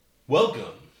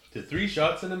Welcome to Three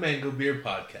Shots and a Mango Beer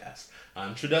podcast.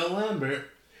 I'm Tredel Lambert,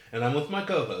 and I'm with my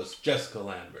co-host, Jessica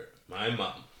Lambert, my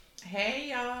mom.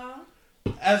 Hey, y'all.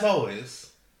 As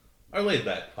always, our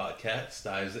laid-back podcast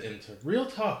dives into real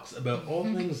talks about all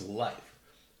things life.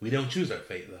 We don't choose our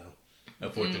fate, though. A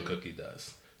fortune cookie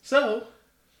does. So,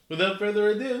 without further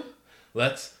ado,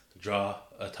 let's draw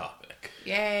a topic.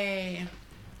 Yay.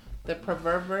 The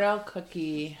proverbial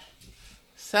cookie.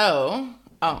 So,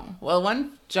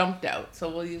 one jumped out, so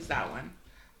we'll use that one.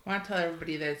 I want to tell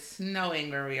everybody that it's snowing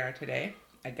where we are today.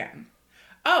 Again.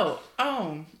 Oh.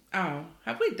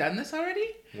 Have we done this already?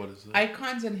 What is it?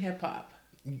 Icons in hip-hop.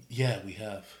 Yeah, we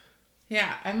have.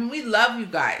 Yeah, I mean, we love you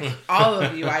guys. All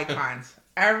of you icons.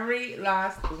 Every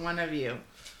last one of you.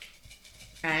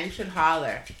 And you should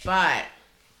holler. But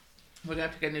we're going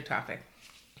to pick a new topic.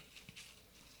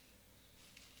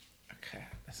 Okay,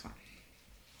 this one.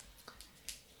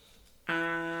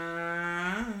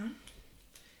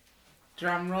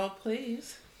 Drum roll,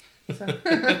 please. So.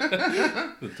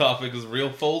 The topic is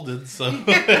real folded, so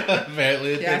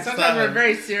apparently it takes sometimes time. we're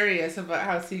very serious about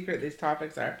how secret these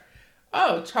topics are.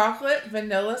 Oh, chocolate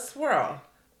vanilla swirl.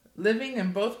 Living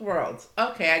in both worlds.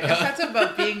 Okay, I guess that's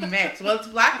about being mixed. Well, it's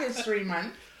Black History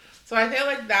Month, so I feel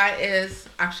like that is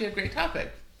actually a great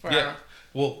topic for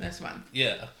this month.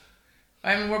 Yeah.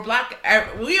 I mean, we're black.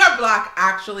 We are black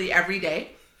actually every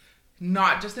day,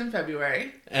 not just in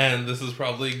February. And this is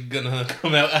probably gonna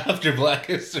come out after Black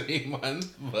History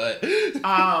Month, but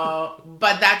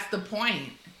but that's the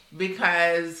point,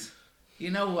 because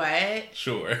you know what?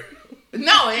 Sure.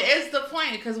 No, it is the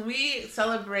point, because we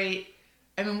celebrate.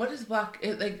 I mean, what is black?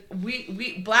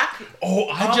 We black. Oh,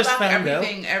 I just found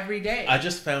everything every day. I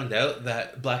just found out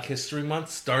that Black History Month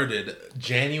started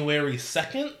January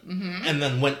 2nd and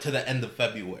then went to the end of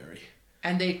February.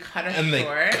 And they cut it and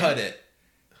short. They cut it.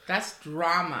 That's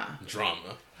drama.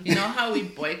 You know how we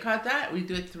boycott that? We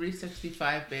do it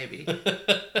 365, baby.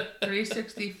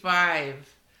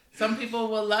 365. Some people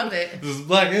will love it. This is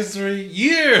Black History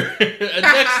Year.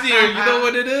 Next year, you know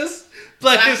what it is?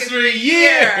 Black History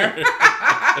Year.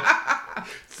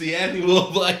 It's the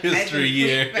annual Black History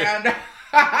Year.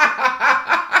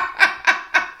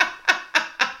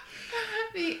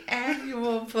 The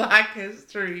annual Black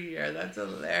History Year. That's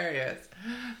hilarious.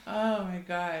 Oh my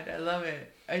God. I love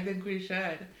it. I think we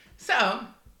should. So,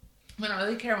 we don't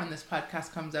really care when this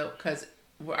podcast comes out, because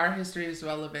our history is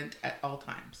relevant at all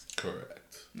times.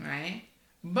 Correct. Right?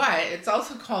 But it's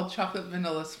also called Chocolate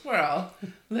Vanilla Swirl,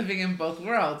 Living in Both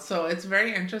Worlds. So it's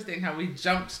very interesting how we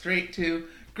jump straight to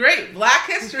great Black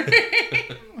history.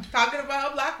 Talking about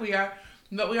how black we are,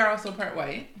 but we are also part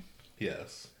white.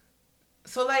 Yes.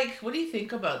 So, like, what do you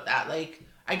think about that? Like,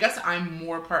 I guess I'm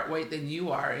more part white than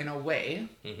you are in a way.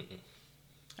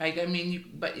 Like, I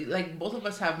mean, but like both of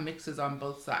us have mixes on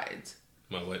both sides.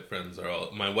 My white friends are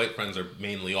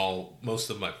mainly most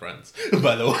of my friends,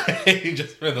 by the way,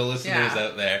 just for the listeners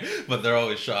out there. But they're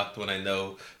always shocked when I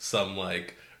know some,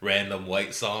 like, random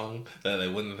white song that they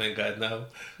wouldn't think I'd know.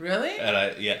 Really?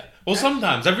 And well,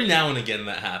 sometimes, every now and again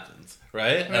that happens,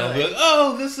 right? Really? And I'll be like,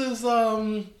 oh, this is,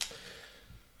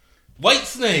 White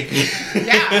Snake.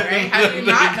 Yeah, right? How do you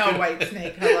not know White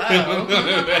Snake? Hello.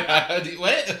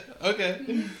 What?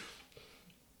 Okay.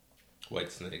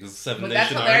 White Snake is Seven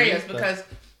Nation Army. But that's hilarious, because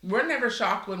we're never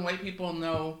shocked when white people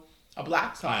know a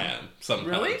black song. I am. Sometimes.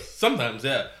 Really? Sometimes,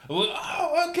 yeah.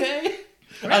 Oh, okay.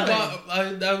 Really?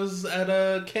 I was at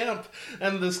a camp,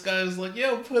 and this guy was like,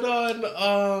 yo, put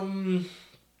on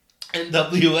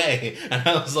NWA. And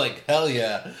I was like, hell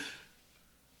yeah.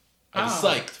 I was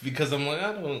psyched, because I'm like,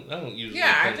 I don't usually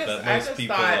think that most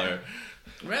people are.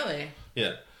 Really?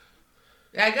 Yeah.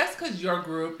 I guess because your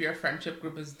friendship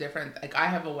group is different. Like, I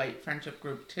have a white friendship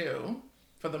group too,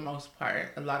 for the most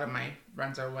part. A lot of my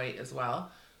friends are white as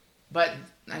well. But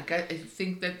I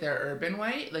think that they're urban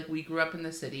white. Like, we grew up in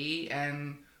the city,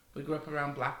 and we grew up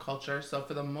around black culture. So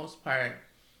for the most part,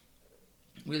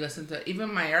 we listen to,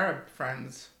 even my Arab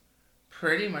friends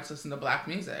pretty much listen to black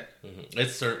music.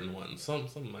 It's certain ones. Some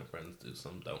of my friends do,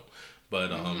 some don't.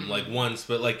 But, like,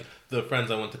 the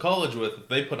friends I went to college with, if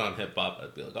they put on hip-hop,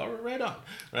 I'd be like, all right, right on.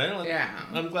 Right? Like, yeah.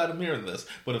 I'm glad I'm hearing this.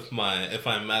 But if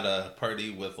I'm at a party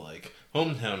with, like,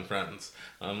 hometown friends,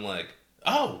 I'm like,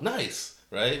 oh, nice.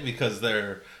 Right? Because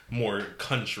they're more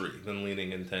country than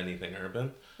leaning into anything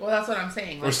urban. Well, that's what I'm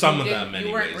saying. Like, or some of them, anyways.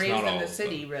 You weren't raised not in all the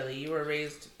city, really. You were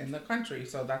raised in the country,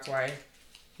 so that's why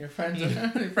your friends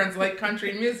like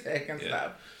country music and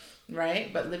stuff.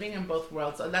 Right? But living in both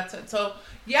worlds. So that's it. So,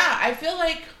 yeah, I feel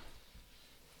like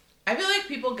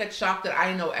people get shocked that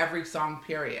I know every song,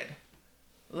 period.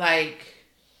 Like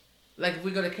if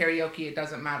we go to karaoke, it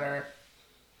doesn't matter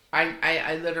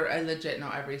I legit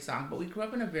know every song, but we grew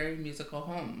up in a very musical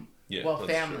home. Yeah, well,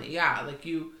 family. True. Yeah, like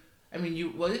you. I mean,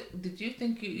 did you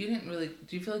think you didn't really?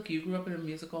 Do you feel like you grew up in a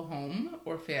musical home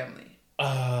or family?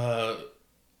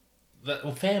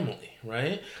 Family,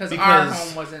 right? Because our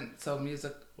home wasn't so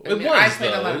musical. I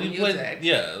played a lot of music.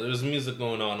 There was music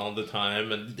going on all the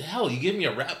time, and hell, you gave me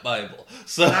a rap Bible.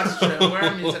 So that's true. We're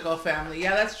a musical family.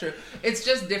 Yeah, that's true. It's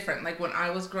just different. Like when I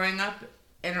was growing up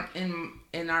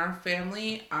in our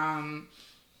family,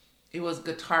 it was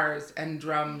guitars and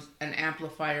drums and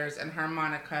amplifiers and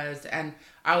harmonicas, and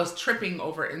I was tripping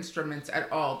over instruments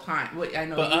at all times. I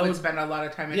know you would spend a lot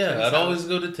of time at Tim's I'd always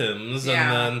go to Tim's,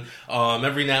 and then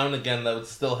every now and again that would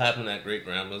still happen at Great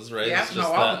Grandma's, right? Yeah,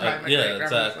 all the time at Great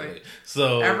Grandma's. Exactly.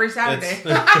 So every Saturday.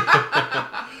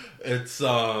 It's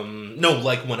no,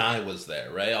 like when I was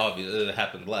there, right? Obviously, it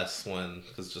happened less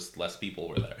because just less people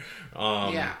were there.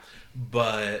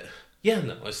 But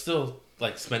no, I still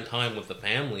spent time with the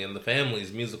family, and the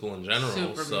family's musical in general.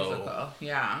 Super musical,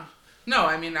 yeah. No,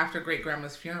 I mean, after Great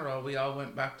Grandma's funeral, we all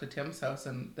went back to Tim's house,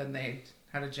 and then they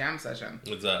had a jam session.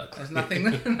 Exactly.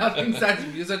 There's nothing such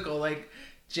musical like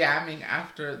jamming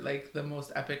after the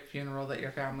most epic funeral that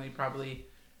your family probably.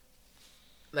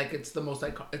 It's the most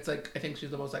it's I think she's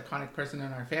the most iconic person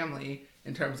in our family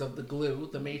in terms of the glue,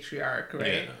 the matriarch,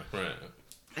 right? Yeah, right.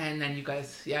 And then you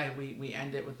guys, we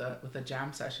end it with a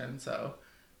jam session, so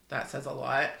that says a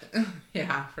lot.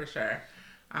 Yeah, for sure.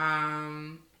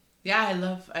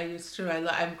 It's true.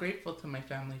 I'm grateful to my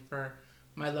family for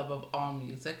my love of all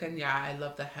music, and I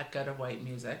love the heck out of white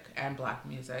music and black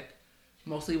music,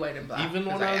 mostly white and black. Even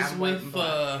when I was with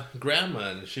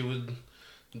Grandma, and she would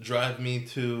drive me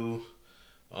to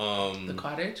the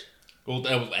cottage. Well,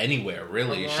 anywhere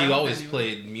really. She always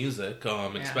played music,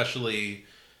 especially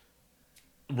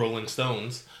Rolling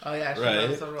Stones. Oh yeah, she right?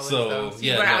 loves the Rolling Stones.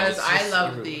 Yeah, whereas I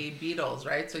love the Beatles,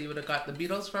 right? So you would have got the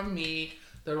Beatles from me,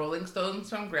 the Rolling Stones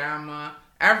from Grandma,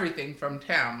 everything from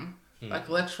Tim.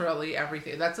 Literally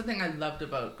everything. That's the thing I loved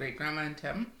about Great Grandma and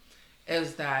Tim,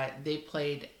 is that they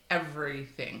played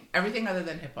everything other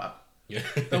than hip hop. Yeah.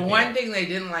 The one thing they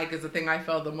didn't like is the thing I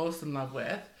fell the most in love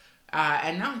with.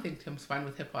 And now I think Tim's fine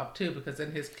with hip hop too, because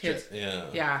then his kids.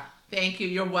 Yeah. Thank you.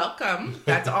 You're welcome.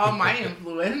 That's all my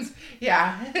influence.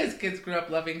 Yeah, his kids grew up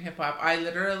loving hip hop. I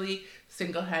literally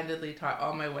single-handedly taught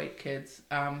all my white kids,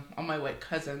 all my white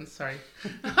cousins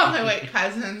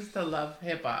to love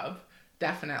hip hop,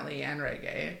 definitely, and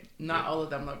reggae. Not all of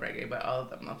them love reggae, but all of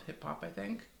them love hip hop, I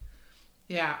think.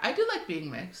 Yeah, I do like being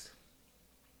mixed,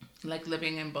 like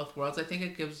living in both worlds. I think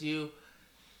it gives you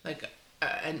a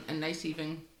nice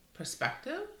even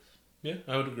perspective. Yeah,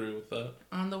 I would agree with that.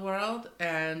 On the world,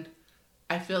 and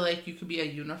I feel like you could be a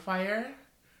unifier.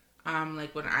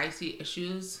 When I see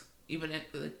issues, even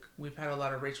we've had a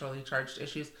lot of racially charged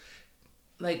issues.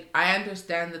 I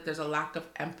understand that there's a lack of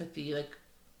empathy.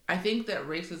 I think that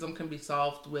racism can be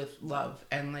solved with love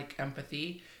and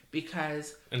empathy,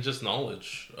 because and just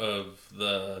knowledge of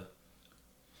the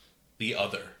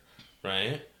other,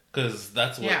 right? Because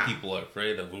that's what people are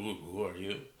afraid of. Ooh, who are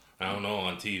you? I don't know,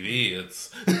 on TV,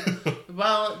 it's...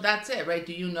 Well, that's it, right?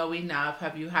 Do you know enough?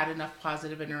 Have you had enough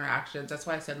positive interactions? That's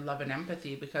why I said love and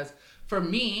empathy, because for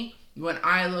me, when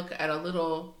I look at a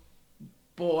little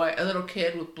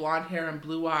kid with blonde hair and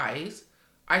blue eyes,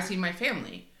 I see my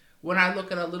family. When I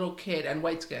look at a little kid, and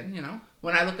white skin,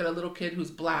 when I look at a little kid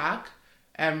who's black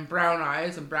and brown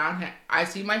eyes and brown hair, I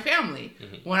see my family.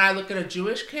 Mm-hmm. When I look at a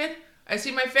Jewish kid, I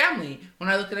see my family. When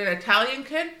I look at an Italian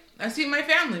kid, I see my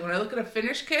family. When I look at a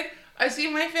Finnish kid, I see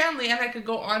my family. And I could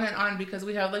go on and on, because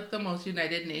we have the most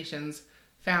United Nations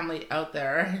family out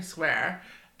there, I swear.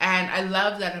 And I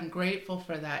love that. I'm grateful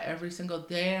for that. Every single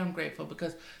day I'm grateful,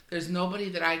 because there's nobody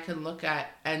that I can look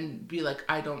at and be like,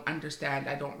 I don't understand,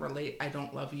 I don't relate, I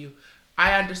don't love you.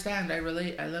 I understand, I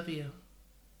relate, I love you.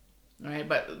 Right?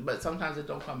 But sometimes it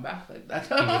don't come back like that.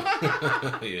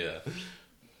 Yeah.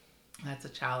 That's a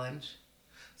challenge.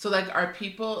 So are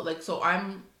people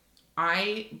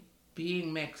I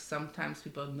being mixed, sometimes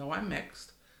people know I'm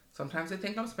mixed. Sometimes they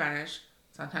think I'm Spanish.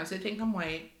 Sometimes they think I'm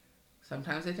white.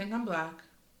 Sometimes they think I'm black.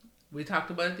 We talked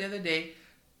about it the other day.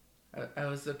 I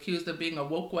was accused of being a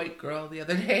woke white girl the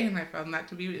other day, and I found that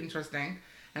to be interesting.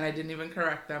 And I didn't even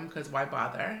correct them, because why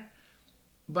bother?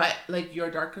 But you're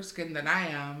darker skinned than I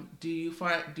am.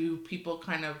 Do people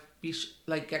kind of be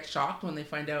get shocked when they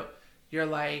find out you're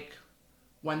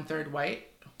 1/3 white?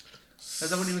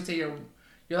 Because I wouldn't even say you're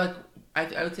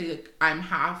I would say I'm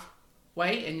half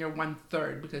white and you're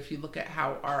 1/3, because if you look at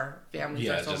how our families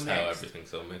are so mixed. Yeah, just how everything's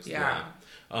so mixed. Yeah.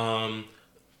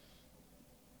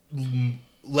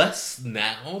 less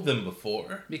now than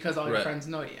before. Because all your friends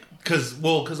know you.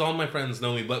 Because all my friends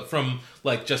know me, but from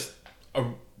like just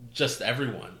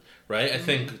everyone, right? I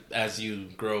think as you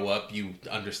grow up, you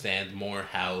understand more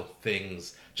how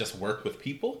things just work with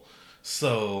people.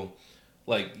 So,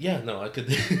 like, yeah, no, I could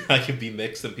be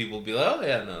mixed, and people be like, oh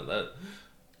yeah, no, that.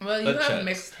 Well, you have checks,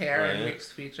 mixed hair right? and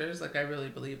mixed features. Like, I really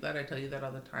believe that. I tell you that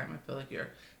all the time. I feel like your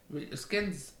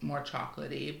skin's more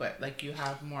chocolatey, but like you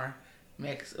have more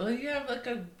mixed. Well, you have like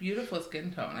a beautiful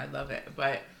skin tone. I love it,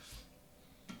 but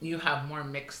you have more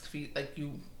mixed feet. Like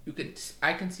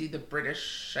I can see the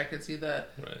British. I can see the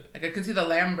like I can see the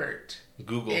Lambert.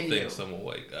 Google thinks I'm a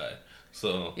white guy,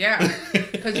 so yeah,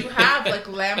 because you have like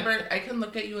Lambert. I can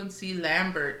look at you and see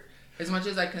Lambert as much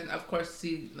as I can, of course,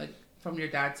 see like from your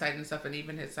dad's side and stuff, and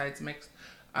even his side's mixed.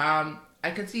 I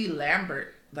can see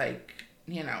Lambert, like,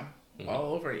 you know,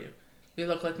 all over you. You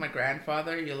look like my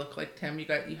grandfather. You look like Tim.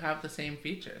 You have the same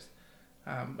features,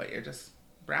 but you're just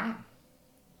brown.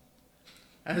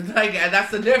 And like that's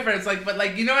the difference. Like, but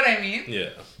like, you know what I mean? Yeah.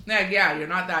 Like, yeah, you're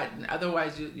not that.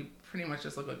 Otherwise, you pretty much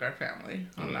just look like our family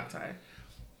on that side.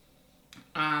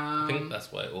 I think that's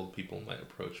why old people might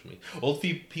approach me. Old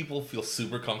people feel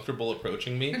super comfortable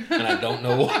approaching me, and I don't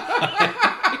know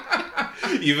why.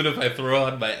 Even if I throw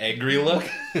on my angry look,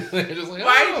 they're just like,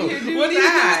 why do you do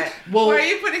that? Well, why are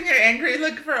you putting your angry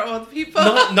look for old people?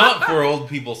 not for old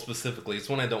people specifically. It's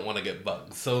when I don't want to get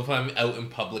bugged. So if I'm out in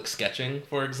public sketching,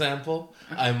 for example,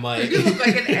 I might. You look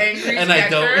like an angry and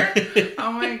sketcher. I don't.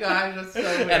 Oh my gosh, that's so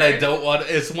weird. And I don't want.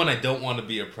 It's when I don't want to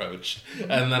be approached,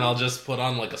 and then I'll just put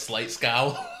on like a slight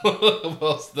scowl.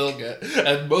 We'll still get.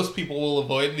 And most people will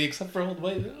avoid me except for old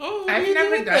white. Oh, I've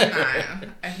never done that.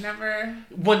 I've never.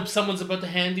 When someone's about to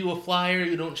hand you a flyer,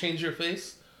 you don't change your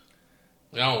face.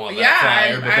 I don't want that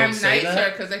flyer, but don't I'm say that.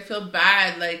 nicer because I feel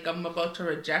bad, like I'm about to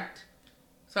reject.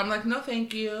 So I'm like, no,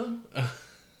 thank you.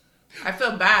 I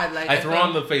feel bad. Like I throw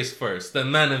on the face first,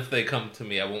 and then if they come to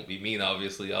me, I won't be mean.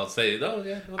 Obviously, I'll say, "Oh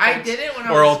yeah." No, I did it when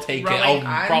I was or I'll take it. growing I'll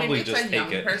up. probably Maybe just it's a take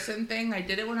young it. person thing. I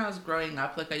did it when I was growing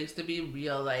up. Like I used to be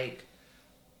real, like,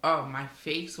 oh, my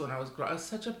face when I was growing. I was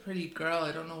such a pretty girl.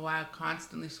 I don't know why I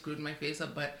constantly screwed my face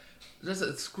up, but just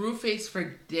a screw face for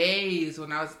days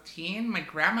when I was a teen. My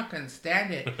grandma couldn't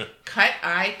stand it. Cut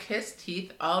eye, kiss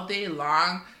teeth all day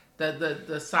long.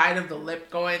 The side of the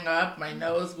lip going up, my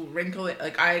nose wrinkling.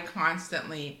 Like I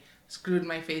constantly screwed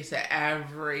my face at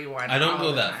everyone. I don't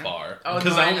go that far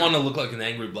because I don't want to look like an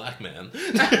angry black man.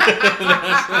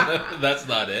 That's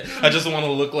not it. I just want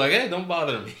to look like, hey, don't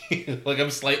bother me. Like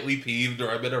I'm slightly peeved or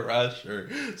I'm in a rush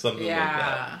or something like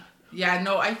that. Yeah,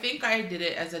 no, I think I did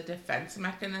it as a defense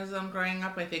mechanism growing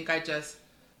up. I think I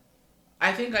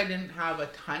didn't have a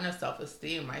ton of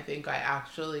self-esteem. I think I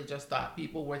actually just thought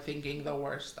people were thinking the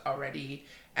worst already.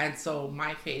 And so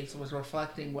my face was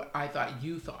reflecting what I thought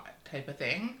you thought type of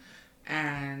thing.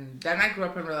 And then I grew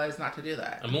up and realized not to do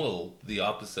that. I'm a little the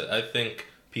opposite. I think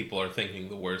people are thinking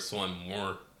the worst, so I'm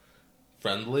more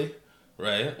friendly,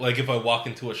 right? Like if I walk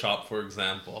into a shop, for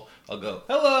example, I'll go,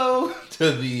 hello,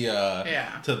 to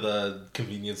the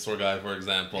convenience store guy, for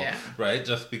example, right?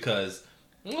 Just because...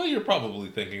 Well, you're probably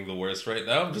thinking the worst right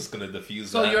now. I'm just going to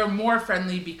diffuse that. So you're more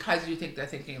friendly because you think they're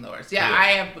thinking the worst. Yeah, I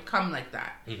have become like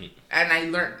that. Mm-hmm. And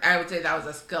I would say that was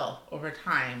a skill over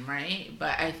time, right?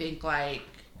 But I think when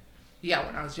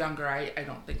I was younger, I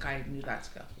don't think I knew that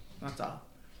skill. That's all.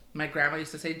 My grandma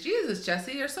used to say, Jesus,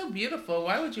 Jessie, you're so beautiful.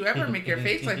 Why would you ever make your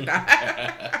face like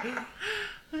that?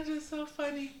 That's just so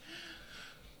funny.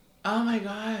 Oh my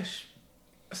gosh.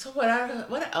 So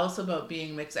what else about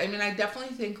being mixed? I mean, I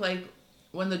definitely think like,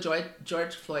 when the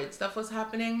George Floyd stuff was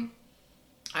happening,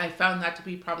 I found that to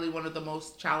be probably one of the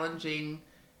most challenging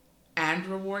and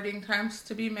rewarding times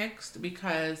to be mixed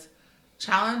because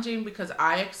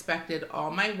I expected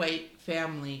all my white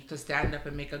family to stand up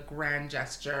and make a grand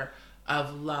gesture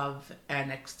of love and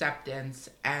acceptance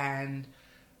and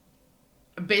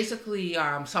basically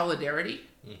solidarity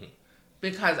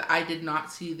because I did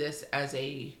not see this as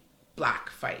a black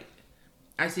fight.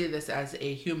 I see this as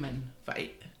a human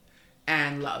fight.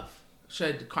 And love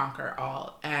should conquer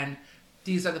all. And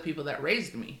these are the people that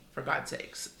raised me, for God's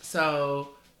sakes. So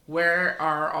where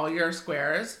are all your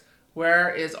squares? Where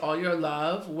is all your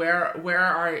love?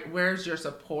 Where's your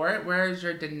support? Where is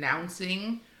your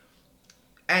denouncing?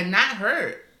 And that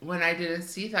hurt when I didn't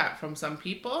see that from some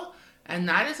people. And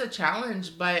that is a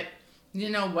challenge. But you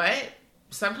know what?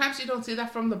 Sometimes you don't see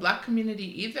that from the black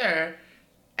community either.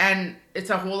 And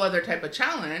it's a whole other type of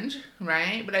challenge,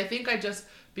 right? But I think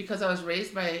because I was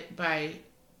raised I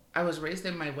was raised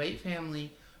in my white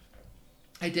family,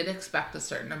 I did expect a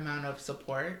certain amount of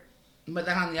support. But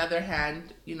then on the other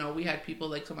hand, we had people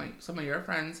like some of your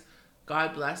friends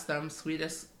God bless them,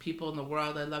 sweetest people in the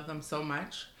world. I love them so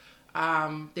much.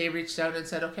 They reached out and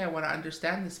said, okay, I want to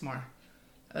understand this more.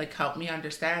 Like, help me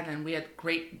understand. And we had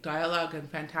great dialogue and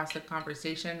fantastic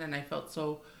conversation. And I felt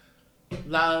so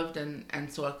loved and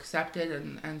so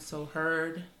accepted and so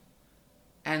heard.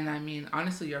 And I mean,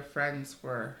 honestly, your friends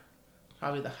were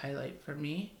probably the highlight for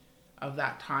me of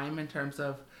that time in terms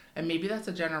of, and maybe that's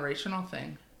a generational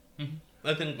thing. Mm-hmm.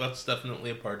 I think that's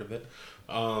definitely a part of it.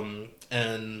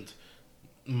 And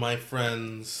my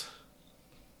friends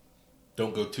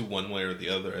don't go to one way or the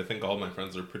other. I think all my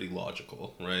friends are pretty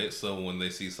logical, right? So when they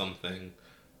see something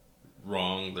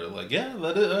wrong, they're like, yeah,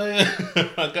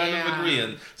 I kind of agree.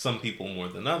 And some people more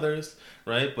than others,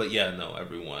 right? But yeah, no,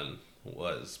 everyone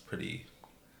was pretty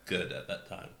good at that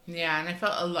time. Yeah, and I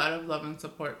felt a lot of love and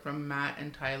support from Matt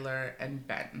and Tyler and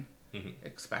Ben,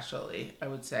 especially, I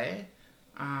would say.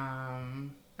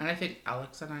 And I think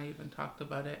Alex and I even talked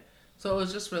about it. So it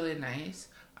was just really nice.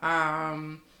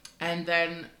 And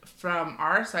then from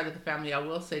our side of the family, I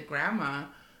will say Grandma,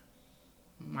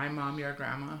 my mom, your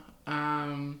grandma,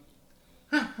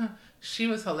 she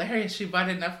was hilarious. She bought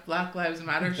enough Black Lives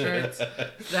Matter shirts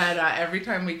that every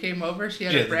time we came over, she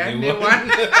had a brand new one.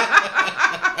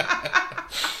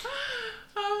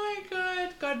 Oh my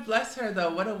God. God bless her,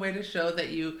 though. What a way to show that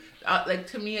you, like,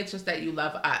 to me, it's just that you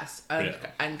love us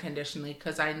unconditionally.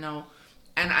 Because I know,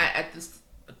 and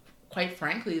quite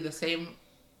frankly, the same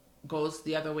goes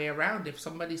the other way around. If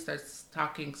somebody starts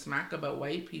talking smack about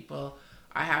white people,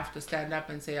 I have to stand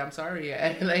up and say, I'm sorry.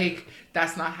 Like,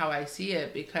 that's not how I see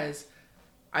it, because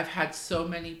I've had so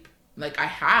many, like, I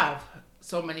have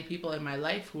so many people in my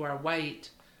life who are white,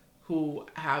 who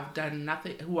have done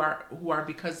nothing, who are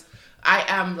because I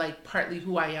am, like, partly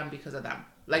who I am because of them.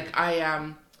 Like,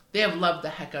 they have loved the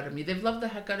heck out of me. They've loved the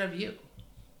heck out of you.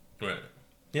 Right.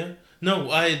 Yeah. No,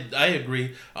 I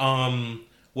agree.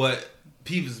 What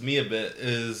peeves me a bit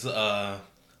is,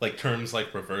 like, terms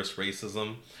like reverse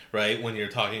racism, right? When you're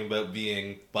talking about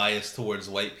being biased towards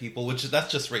white people,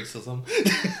 that's just racism.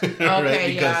 Okay,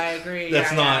 right? yeah, I agree.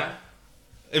 That's not,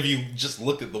 if you just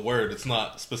look at the word, it's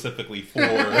not specifically for... We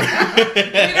don't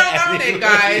own it,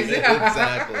 guys.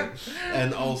 Exactly.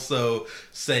 And also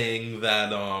saying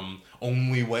that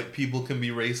only white people can be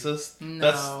racist. No,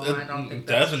 I don't think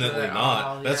that's definitely true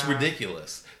not. That's yeah.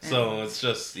 ridiculous. So it's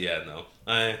just,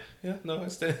 I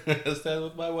stand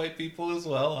with my white people as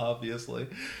well, obviously.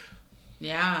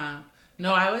 Yeah.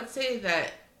 No, I would say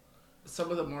that some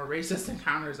of the more racist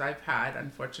encounters I've had,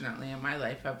 unfortunately, in my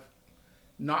life have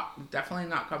definitely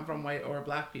not come from white or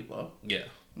black people. Yeah.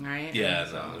 Right? Yeah,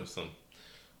 there's some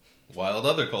wild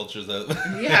other cultures out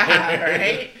there. Yeah,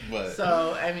 right? But.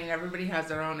 So, I mean, everybody has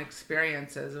their own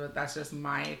experiences, but that's just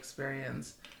my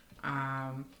experience.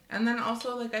 And then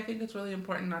also, like, I think it's really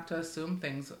important not to assume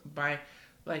things by,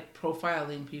 like,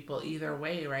 profiling people either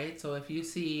way, right? So if you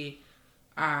see,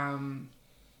 if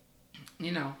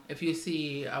you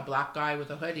see a black guy with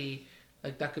a hoodie,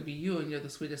 like, that could be you, and you're the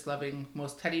sweetest, loving,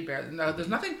 most teddy bear. No, there's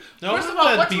nothing. No, first of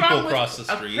all, what's wrong with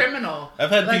a criminal? I've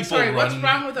had people run. What's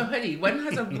wrong with a hoodie? When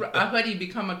has a hoodie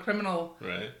become a criminal?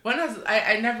 Right. When has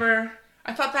I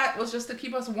thought that was just to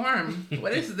keep us warm.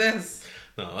 What is this?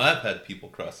 No, I've had people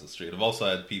cross the street. I've also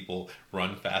had people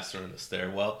run faster in the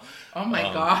stairwell. Oh my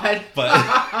God.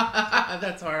 But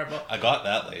that's horrible. I got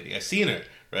that lady. I seen her,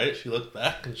 right? She looked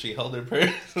back and she held her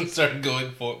purse and started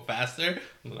going faster.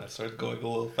 And I started going a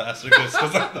little faster because I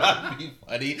thought it'd be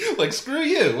funny. Like, screw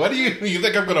you. What do you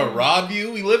think I'm going to rob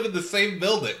you? We live in the same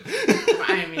building.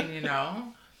 I mean,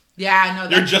 Yeah,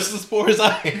 no. You're just as poor as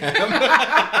I am.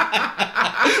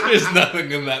 There's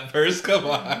nothing in that purse. Come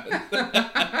on.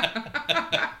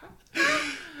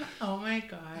 Oh my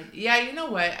God. Yeah, you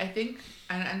know what? I think,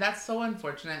 and that's so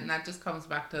unfortunate, and that just comes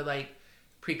back to, like,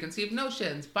 preconceived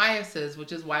notions, biases,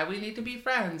 which is why we need to be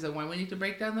friends and why we need to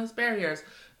break down those barriers.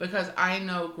 Because I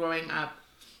know growing up,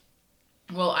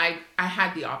 well, I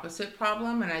had the opposite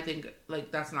problem, and I think,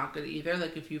 like, that's not good either.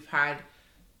 Like, if you've had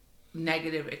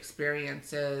negative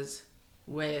experiences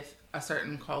with a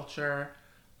certain culture,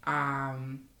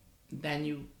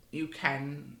 then you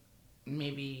can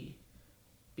maybe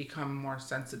become more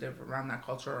sensitive around that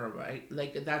culture, right?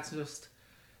 Like,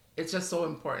 it's just so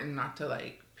important not to,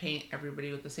 like, paint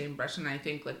everybody with the same brush. And I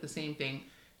think, like, the same thing,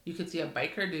 you could see a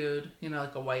biker dude,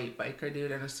 like a white biker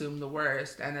dude, and assume the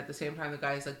worst, and at the same time the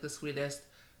guy's, like, the sweetest.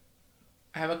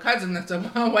 I have a cousin that's a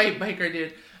white biker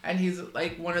dude, and he's,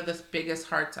 like, one of the biggest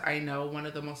hearts I know, one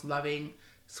of the most loving,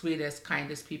 sweetest,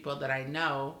 kindest people that I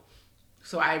know.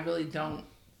 So I really don't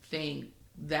think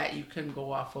that you can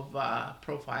go off of a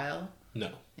profile. No.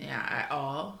 Yeah, at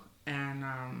all.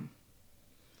 And,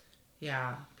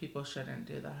 yeah, people shouldn't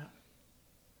do that.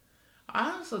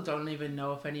 I also don't even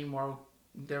know if anymore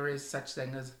there is such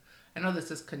thing as, I know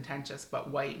this is contentious, but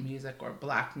white music or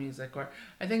black music, or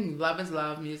I think love is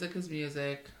love, music is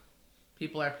music,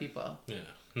 people are people. Yeah.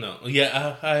 No.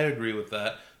 Yeah, I agree with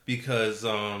that because,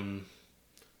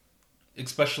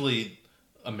 especially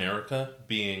America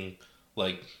being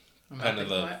like kind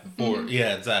of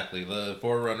yeah, exactly, the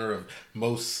forerunner of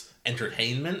most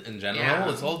entertainment in general. Yeah.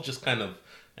 It's all just kind of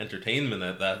entertainment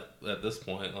at this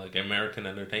point, like American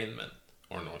entertainment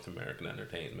or North American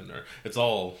entertainment, or it's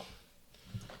all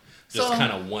just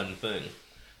kind of one thing.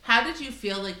 How did you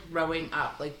feel like growing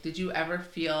up? Like, did you ever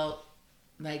feel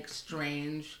like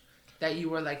strange that you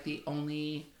were like the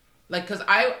only, like, because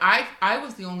I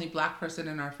was the only black person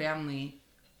in our family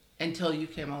until you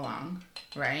came along,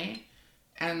 right?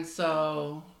 And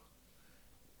so,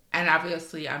 and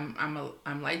obviously I'm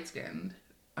light skinned,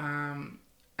 and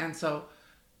so,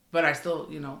 but I still,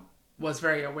 you know, was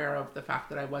very aware of the fact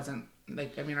that I wasn't,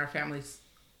 like, I mean, our family's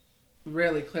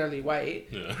really clearly white,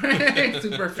 yeah.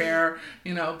 Super fair,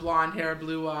 you know, blonde hair,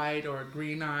 blue eyed or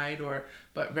green eyed,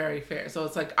 but very fair. So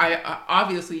it's like, I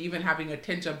obviously, even having a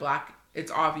tinge of black,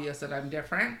 it's obvious that I'm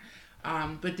different.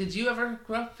 But did you ever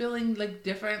grow up feeling like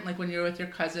different, like when you were with your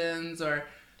cousins, or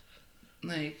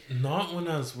like? Not when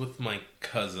I was with my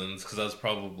cousins, because I was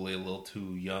probably a little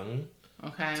too young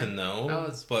to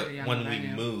know. But when we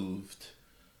moved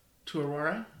to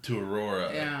Aurora,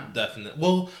 yeah, definitely.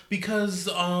 Well, because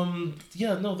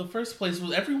the first place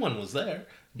was everyone was there.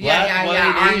 Black, white,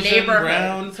 our Asian, neighborhood.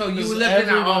 Brown. So you lived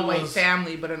in an all-white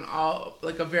family, but in all,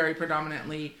 like, a very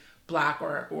predominantly black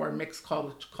or mixed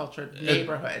cultured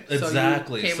neighborhood.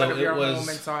 Exactly. So you came out of your home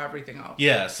and saw everything else.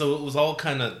 Yeah, so it was all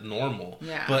kind of normal.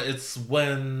 Yeah. But it's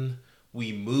when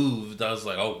we moved, I was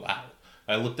like, oh wow.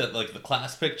 I looked at like the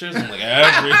class pictures and like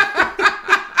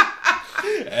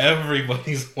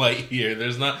everybody's white here.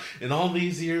 There's not, in all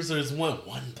these years, there's one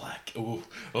black. Ooh,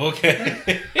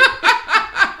 okay.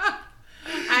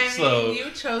 I mean, you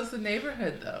chose the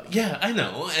neighborhood, though. Yeah, I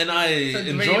know, and I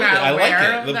enjoyed it. I like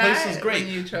it. The place is great.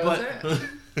 When you chose it?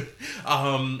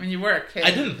 When you were a kid.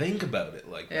 I didn't think about it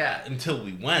like that until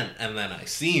we went, and then I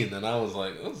seen, and I was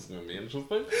like, this is going to be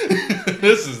interesting.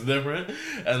 This is different.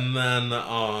 And then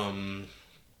I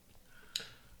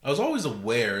was always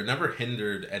aware. It never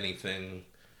hindered anything,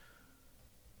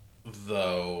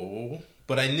 though.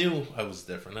 But I knew I was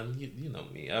different. I mean, you know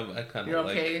me. I kind of You're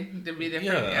okay to be different?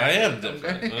 Yeah, I am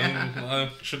different. I'm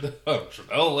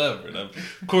Tredel Everett. Of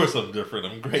course I'm different.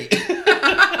 I'm great.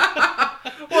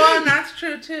 Well, and that's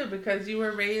true, too, because you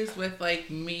were raised with, like,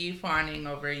 me fawning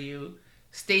over you,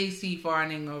 Stacy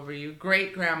fawning over you,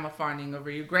 great-grandma fawning over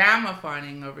you, grandma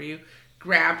fawning over you,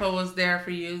 grandpa was there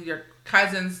for you, your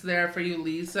cousins there for you,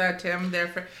 Lisa, Tim there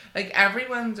for, like,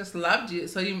 everyone just loved you.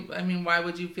 So why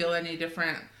would you feel any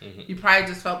different? Mm-hmm. You probably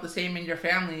just felt the same in your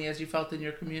family as you felt in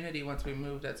your community once we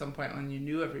moved at some point when you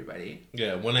knew everybody.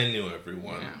 Yeah, when I knew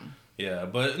everyone. Yeah,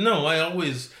 but no, I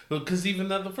always, because even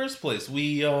at the first place,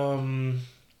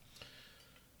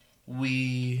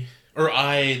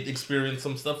 I experienced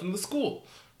some stuff in the school.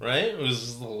 Right? It was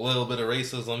just a little bit of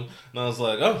racism, and I was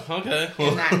like, "Oh, okay."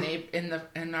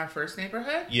 In our first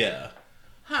neighborhood? Yeah.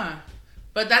 Huh.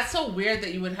 But that's so weird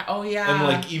that you would have... Oh, yeah. And,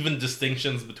 like, even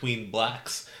distinctions between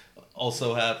blacks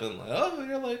also happen. Like, oh,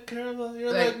 you're like caramel,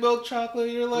 you're like milk chocolate,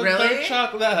 you're like dark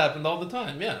chocolate. That happened all the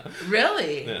time, yeah.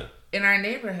 Really? Yeah. In our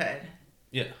neighborhood?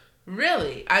 Yeah.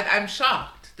 Really? I'm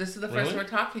shocked. This is the first we're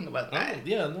talking about that. Oh,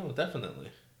 yeah, no, definitely.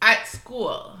 At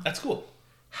school? At school.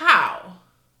 How?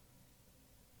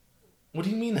 What do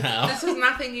you mean how? This is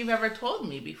nothing you've ever told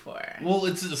me before. Well,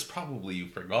 it's probably you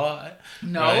forgot.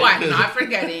 No, right? I'm not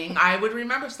forgetting. I would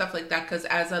remember stuff like that because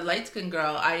as a light-skinned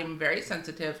girl, I am very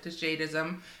sensitive to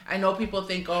shadism. I know people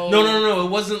think, oh... No. It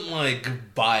wasn't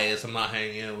like bias. I'm not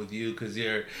hanging out with you because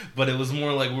you're... But it was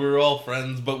more like we were all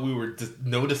friends, but we were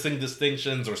noticing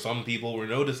distinctions, or some people were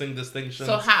noticing distinctions.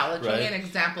 So how? Like, give me an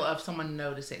example of someone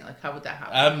noticing. Like, how would that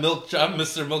happen? I'm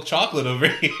Mr. Milk Chocolate over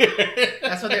here.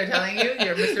 That's what they're telling you?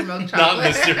 You're Mr. Milk Chocolate? Not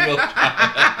Mr. Milk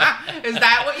Chocolate. Is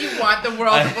that what you want the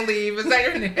world to believe? Is that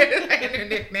your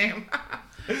nickname?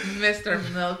 Mr.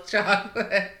 Milk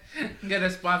Chocolate. Get a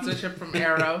sponsorship from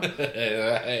Arrow.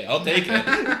 Hey, I'll take it.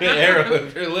 Arrow,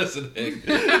 if you're listening.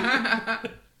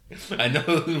 I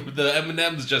know the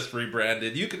M&M's just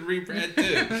rebranded. You can rebrand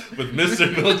too with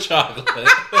Mr. Milk Chocolate.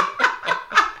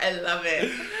 I love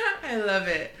it.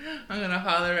 I'm going to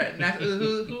holler at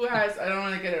who has, I don't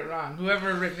want to get it wrong.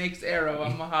 Whoever makes Arrow,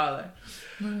 I'm going to holler.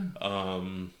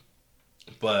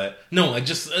 But no, I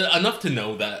just, enough to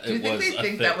know that it was. Do you think they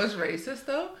think that was racist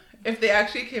though? If they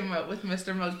actually came up with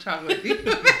Mr. Milk Chocolate.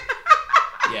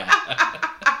 Yeah.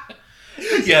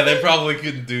 Yeah, they probably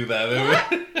couldn't do that.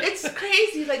 It's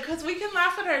crazy, like, because we can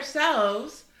laugh at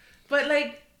ourselves, but,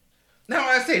 like, I don't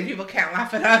want to say people can't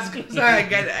laugh at us, because I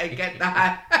get that. I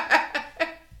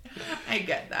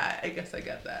get that. I guess I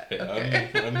get that. Hey, Okay.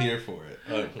 I'm here for it.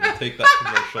 I'll take that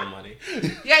commercial money.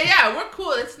 Yeah, we're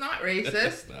cool. It's not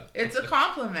racist. No. It's a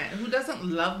compliment. Who doesn't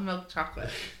love milk chocolate?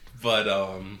 But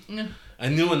I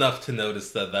knew enough to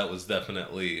notice that was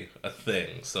definitely a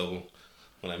thing. So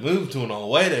when I moved to an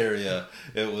all-white area,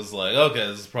 it was like, okay,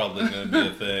 this is probably going to be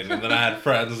a thing. And then I had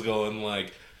friends going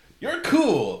like, "You're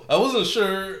cool. I wasn't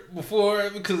sure before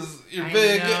because you're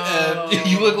big and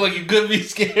you look like you could be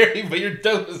scary, but you're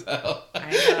dope as hell."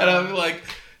 And I'm like,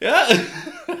 "Yeah,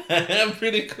 I'm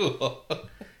pretty cool."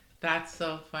 That's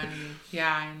so funny.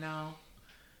 Yeah, I know.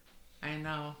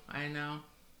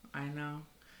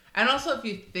 And also, if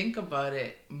you think about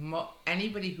it,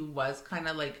 anybody who was kind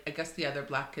of like, I guess the other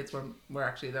black kids were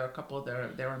actually, there were a couple,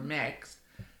 they were mixed.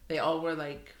 They all were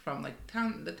like from like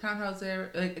the townhouse area,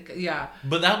 like yeah.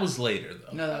 But that was later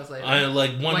though. No, that was later.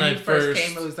 When I first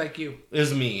came, it was like you. It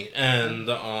was me, and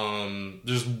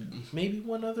there's maybe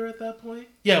one other at that point.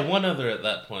 Yeah, one other at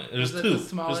that point. There's two.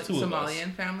 The There's two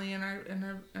Somalian family in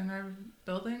our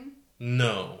building.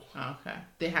 No. Oh, okay.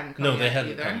 They hadn't come No, yet they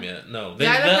hadn't either. come yet. No.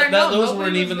 Nobody Those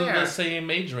weren't even was there. the same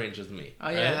age range as me.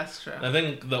 Oh, yeah, right? that's true. I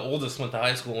think the oldest went to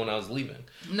high school when I was leaving.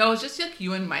 No, it's just like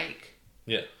you and Mike.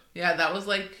 Yeah. Yeah, that was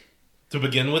like... To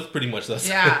begin with, pretty much that's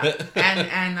Yeah.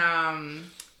 and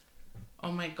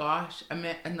oh my gosh.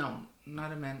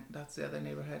 That's the other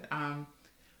neighborhood.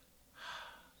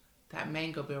 That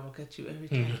mango bear will get you every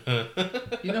time.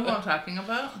 You know who I'm talking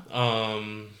about?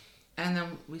 And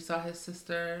then we saw his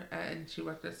sister, and she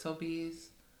worked at Sobeys.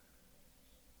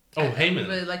 Oh, Heyman.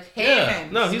 Really liked Heyman. Yeah.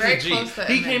 No, he's very a G. Close to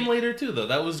He came later, too, though.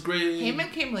 That was great.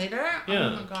 Heyman came later? Yeah.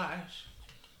 Oh, my gosh.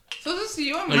 So this is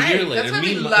you and A Mike. year later, That's why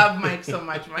we love Mike so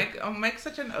much. Mike's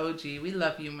such an OG. We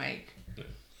love you, Mike. Yeah.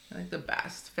 You're like the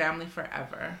best. Family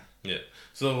forever. Yeah.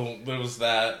 So there was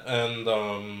that, and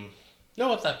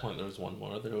no, at that point there was one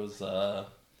more. There was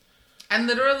And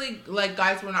literally, like,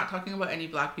 guys, we're not talking about any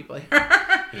black people here.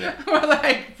 Yeah. We're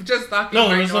like just talking. No,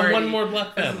 there was minority. one more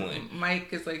black family.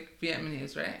 Mike is like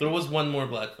Vietnamese, right? There was one more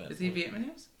black family. Is he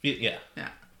Vietnamese? Yeah. Yeah.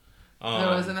 There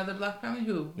was another black family.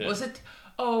 Who was it?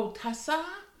 Oh, Tessa.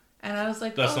 And I was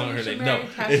like, that's not her name. No,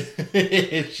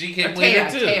 she came Taya, later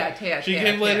too. Taya, she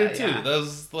came later too. Yeah. That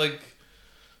was like,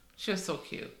 she was so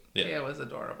cute. Yeah. Taya was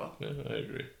adorable. Yeah, I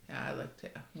agree. Yeah, I liked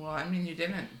Taya. Well, I mean, you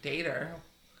didn't date her.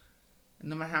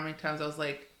 No matter how many times I was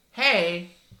like,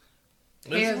 "Hey,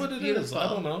 That's what it is. I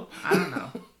don't know.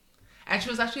 And she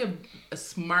was actually a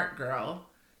smart girl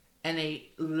and a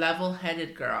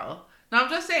level-headed girl. Now, I'm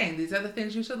just saying, these are the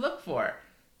things you should look for.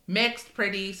 Mixed,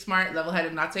 pretty, smart, level-headed.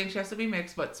 I'm not saying she has to be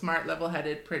mixed, but smart,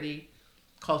 level-headed, pretty,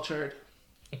 cultured.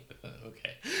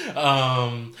 Okay.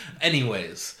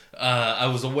 Anyways, I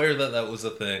was aware that was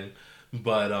a thing,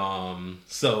 but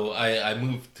so I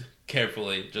moved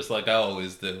carefully, just like I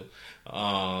always do.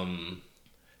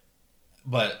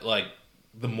 But like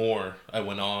the more I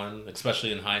went on,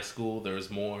 especially in high school, there was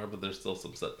more, but there's still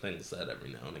some things said every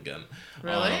now and again.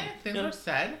 Really? Things were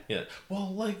said? Yeah.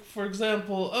 Well, like, for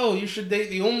example, oh, you should date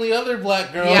the only other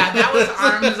black girl. Yeah, that was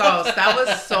Armsals. That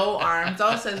was so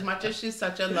Armsals. As much as she's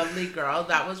such a lovely girl,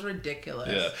 that was ridiculous.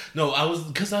 Yeah. No,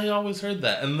 because I always heard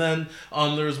that. And then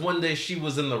there was one day she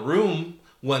was in the room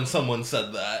when someone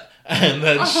said that. And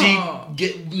then she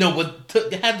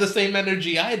had the same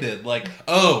energy I did. Like,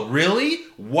 oh, really?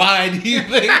 Why do you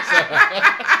think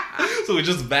so? So we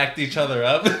just backed each other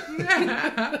up.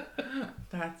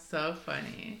 That's so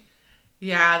funny.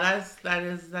 Yeah, that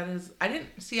is. I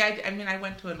didn't see. I mean, I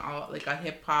went to a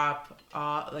hip hop,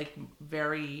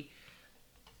 very.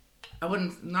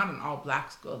 Not an all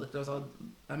black school. Like, there was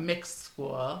a mixed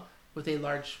school with a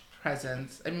large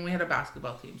presence. I mean, we had a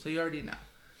basketball team, so you already know.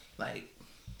 Like,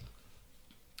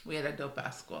 we had a dope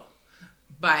ass school.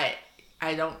 But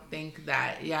I don't think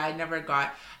that, I never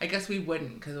got, I guess we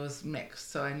wouldn't because it was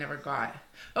mixed, so I never got,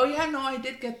 oh yeah, no, I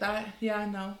did get that. Yeah,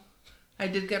 no. I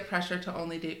did get pressure to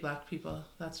only date black people.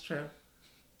 That's true.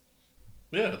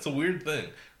 Yeah, it's a weird thing,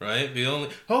 right?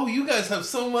 You guys have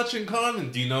so much in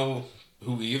common. Do you know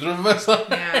who either of us are?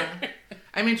 Yeah.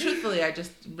 I mean, truthfully, I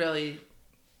just really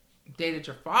dated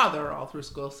your father all through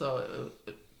school, so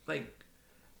it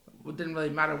didn't really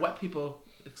matter what people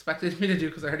expected me to do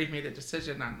because I already made a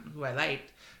decision on who I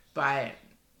liked. But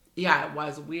yeah, it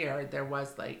was weird. There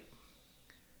was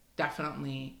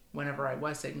definitely, whenever I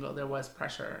was single, there was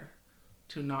pressure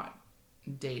to not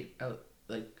date. It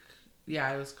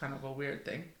was kind of a weird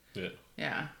thing. Yeah.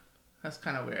 Yeah, that's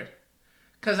kind of weird.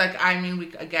 Because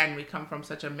we come from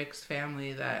such a mixed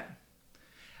family that,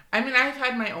 I mean, I've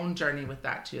had my own journey with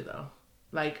that too, though.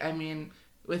 Like, I mean,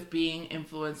 with being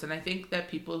influenced, and I think that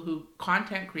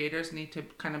content creators need to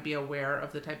kind of be aware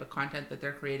of the type of content that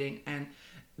they're creating and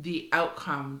the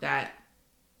outcome that,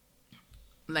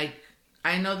 like,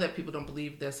 I know that people don't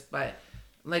believe this, but,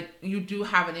 like, you do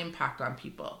have an impact on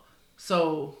people.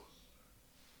 So,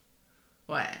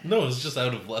 what? No, it's just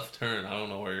out of left turn. I don't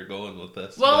know where you're going with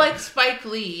this. Well, like Spike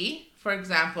Lee, for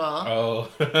example. Oh,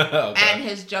 okay. And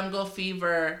his Jungle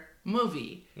Fever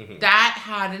movie. Mm-hmm. That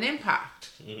had an impact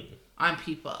on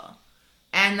people.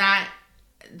 And that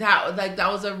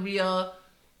was a real,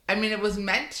 I mean, it was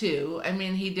meant to. I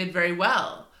mean, he did very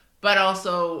well. But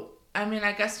also, I mean,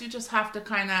 I guess you just have to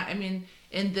kind of, I mean,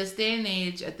 in this day and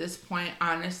age, at this point,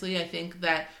 honestly, I think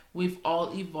that we've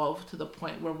all evolved to the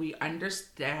point where we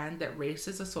understand that race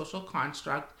is a social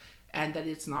construct and that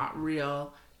it's not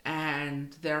real.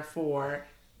 And therefore,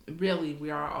 really, we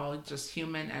are all just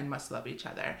human and must love each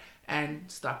other. And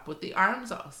stop with the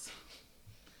arms also.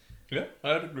 Yeah,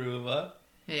 I'd agree with that.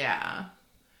 Yeah.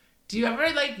 Do you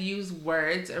ever, like, use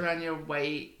words around your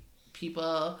white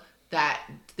people that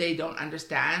they don't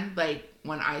understand? Like,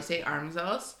 when I say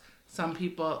armsels, some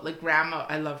people, like Grandma,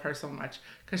 I love her so much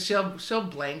because she'll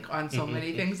blank on so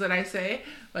many things that I say.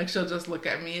 Like, she'll just look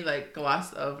at me, like,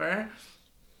 gloss over.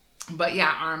 But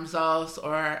yeah, armsels,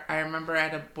 or I remember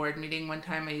at a board meeting one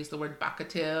time I used the word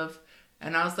backative,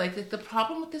 and I was like, the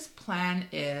problem with this plan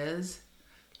is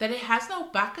that it has no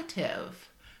backative.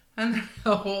 And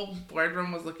the whole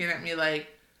boardroom was looking at me like,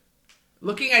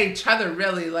 looking at each other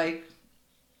really like,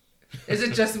 is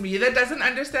it just me that doesn't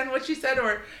understand what she said?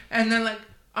 And then like,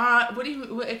 what do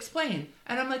you explain?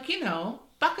 And I'm like,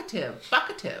 backative.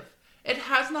 It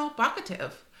has no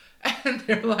backative. And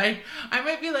they're like, I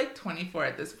might be like 24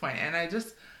 at this point, and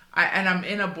I'm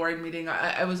in a board meeting.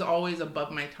 I was always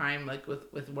above my time, like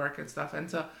with work and stuff, and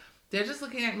so they're just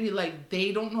looking at me like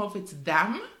they don't know if it's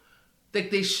them, like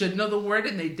they should know the word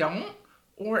and they don't,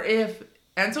 or if.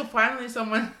 And so finally,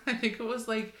 someone, I think it was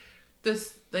like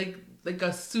this, like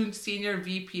a senior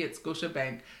VP at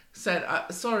Scotiabank said,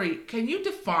 "Sorry, can you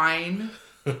define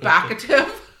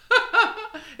backative?"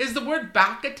 Is the word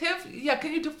backative? Yeah,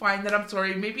 can you define that? I'm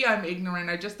sorry. Maybe I'm ignorant.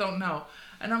 I just don't know.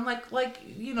 And I'm like,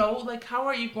 how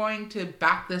are you going to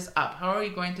back this up? How are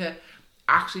you going to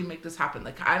actually make this happen?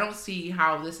 Like, I don't see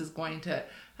how this is going to.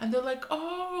 And they're like,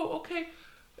 oh, okay.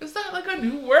 Is that like a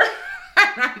new word?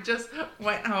 And I just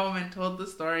went home and told the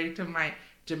story to my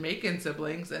Jamaican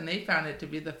siblings, and they found it to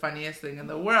be the funniest thing in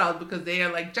the world because they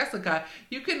are like, Jessica,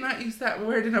 you cannot use that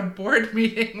word in a board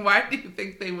meeting. Why do you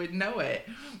think they would know it?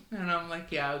 And I'm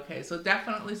like, yeah, okay. So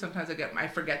definitely sometimes I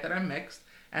forget that I'm mixed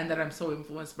and that I'm so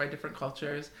influenced by different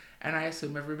cultures, and I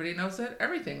assume everybody knows it,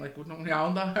 everything. Like,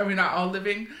 are we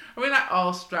not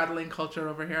all straddling culture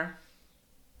over here?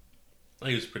 I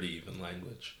use pretty even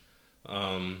language.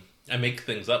 I make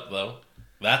things up though.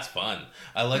 That's fun.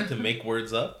 I like to make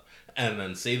words up and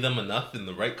then say them enough in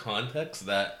the right context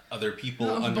that other people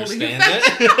understand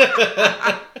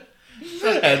it.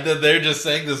 And then they're just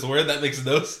saying this word that makes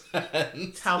no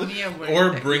sense. Tell me a word.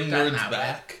 Or bring words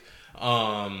back.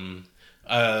 One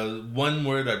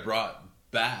word I brought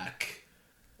back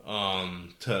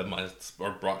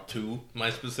brought to my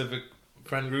specific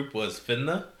friend group was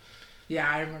finna. Yeah,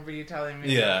 I remember you telling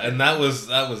me. Yeah, and that was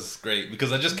great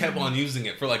because I just kept on using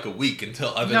it for like a week until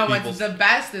other people. No, what's the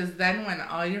best is then when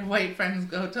all your white friends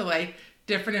go to like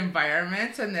different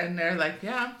environments and then they're like,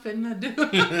 yeah, I'm finna do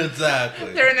it.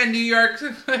 Exactly. They're in a New York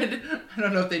hood. I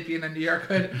don't know if they'd be in a New York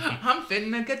hood. I'm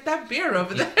finna get that beer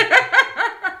over there.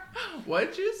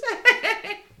 What'd you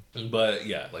say? But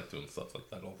yeah, I like doing stuff like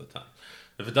that all the time.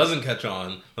 If it doesn't catch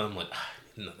on, then I'm like, I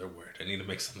need another word. I need to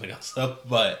make something else up.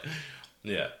 But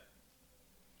yeah.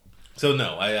 So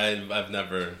no, I've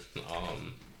never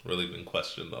really been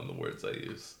questioned on the words I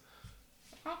use.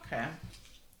 Okay.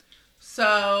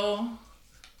 So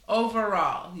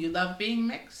overall, you love being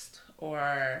mixed,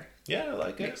 or yeah, I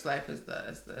like mixed life is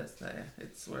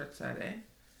it's where it's at, eh?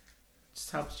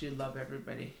 Just helps you love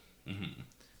everybody. Mm-hmm.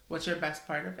 What's your best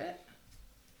part of it?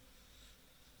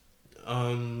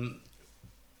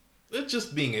 It's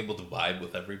just being able to vibe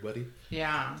with everybody.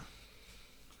 Yeah,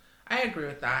 I agree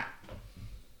with that.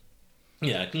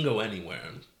 Yeah, I can go anywhere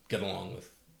and get along with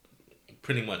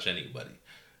pretty much anybody.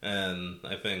 And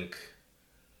I think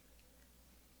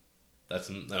that's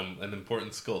an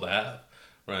important skill to have,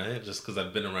 right? Just because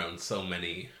I've been around so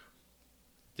many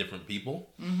different people.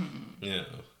 Mm-hmm. Yeah.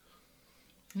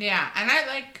 Yeah, and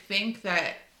I think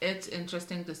that it's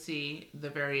interesting to see the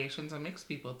variations of mixed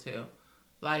people too.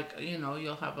 Like,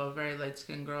 you'll have a very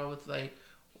light-skinned girl with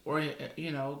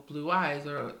blue eyes,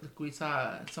 or we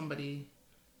saw somebody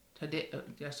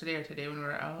yesterday or today when we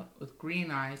were out with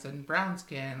green eyes and brown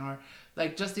skin, or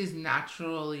like just these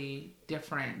naturally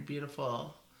different,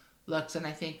 beautiful looks. And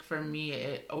I think for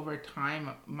me, over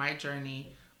time, my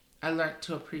journey, I learned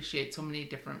to appreciate so many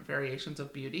different variations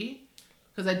of beauty.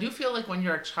 Because I do feel like when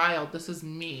you're a child, this is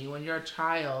me, when you're a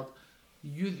child,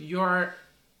 your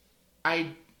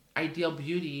ideal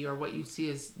beauty, or what you see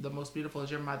as the most beautiful, is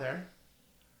your mother,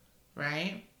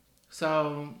 right?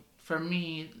 So for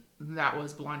me, that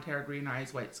was blonde hair, green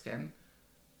eyes, white skin,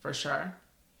 for sure.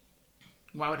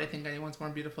 Why would I think anyone's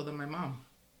more beautiful than my mom?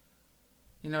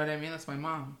 You know what I mean? That's my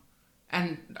mom.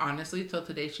 And honestly, till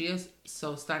today, she is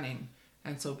so stunning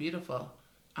and so beautiful.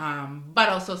 But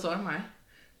also, so am I.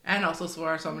 And also, so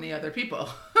are so many other people.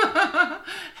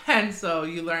 And so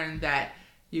you learn that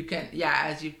you can,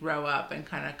 as you grow up and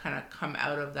kind of come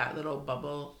out of that little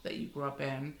bubble that you grew up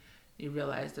in, you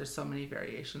realize there's so many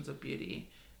variations of beauty.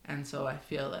 And so I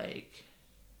feel like,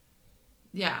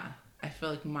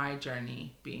 my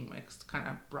journey being mixed kind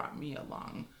of brought me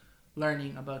along,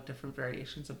 learning about different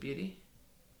variations of beauty.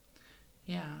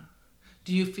 Yeah.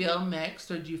 Do you feel mixed,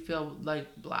 or do you feel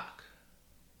like black?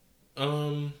 I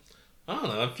don't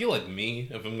know. I feel like me,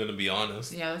 if I'm going to be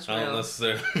honest. Yeah, that's real. I don't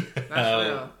necessarily... That's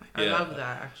real. I love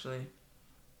that, actually.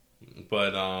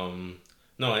 But,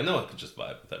 no, I know I could just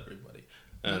vibe with everybody.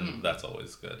 And that's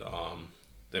always good.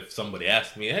 If somebody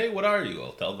asks me, hey, what are you?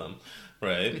 I'll tell them,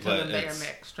 right? You tell them that you're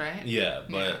mixed, right? Yeah,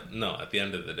 but no, at the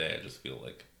end of the day, I just feel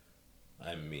like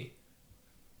I'm me.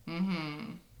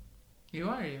 Mm-hmm. You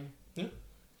are you. Yeah.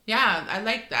 Yeah, I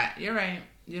like that. You're right.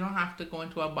 You don't have to go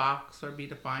into a box or be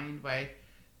defined by...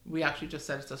 We actually just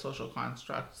said it's a social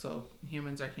construct, so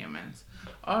humans are humans.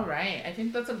 All right. I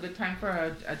think that's a good time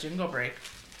for a jingle break.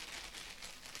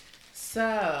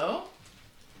 So,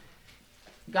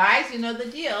 guys, you know the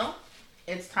deal.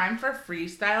 It's time for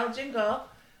freestyle jingle.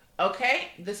 Okay,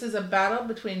 this is a battle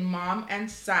between mom and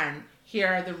son. Here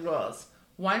are the rules.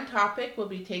 One topic will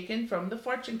be taken from the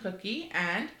fortune cookie,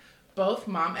 and both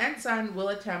mom and son will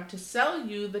attempt to sell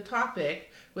you the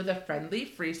topic with a friendly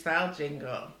freestyle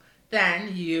jingle.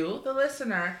 Then you, the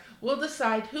listener, will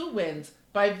decide who wins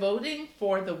by voting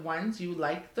for the ones you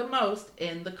like the most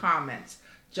in the comments.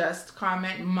 Just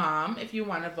comment mom if you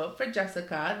want to vote for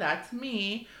Jessica, that's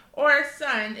me, or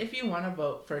son if you want to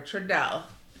vote for Tredel.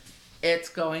 It's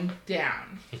going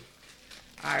down.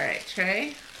 All right,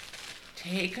 Trey,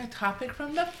 take a topic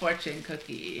from the fortune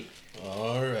cookie.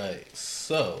 All right,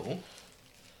 so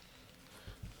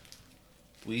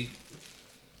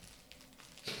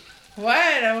What?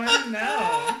 I want to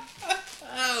know.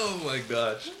 Oh my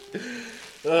gosh.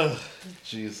 Oh,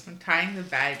 jeez. I'm tying the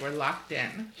bag. We're locked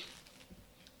in.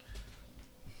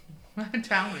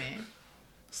 Tell me.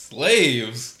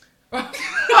 Slaves. I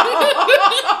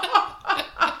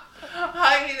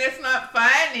mean, it's not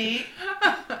funny.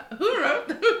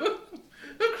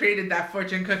 Who created that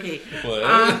fortune cookie? What?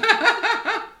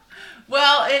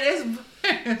 Well,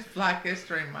 it's Black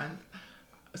History Month.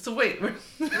 So wait, we're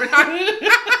not...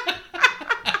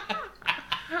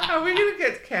 Are we gonna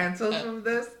get canceled from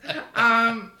this?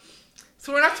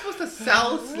 So we're not supposed to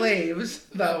sell slaves,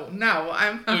 though. No,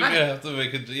 I'm. We have to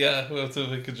make a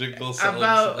jingle selling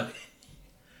about. slaves.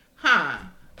 Huh?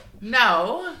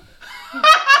 No.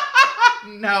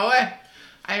 No.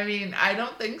 I mean, I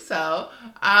don't think so.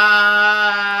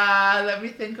 Let me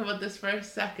think about this for a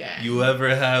second. You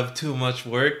ever have too much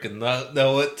work and not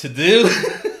know what to do?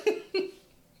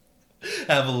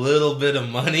 Have a little bit of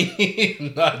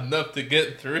money, not enough to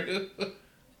get through.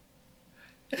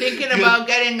 Thinking about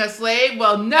getting a slave?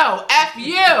 Well, no, F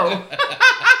you.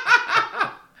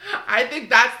 I think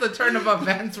that's the turn of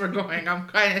events we're going. I'm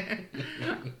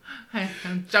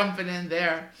jumping in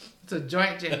there. It's a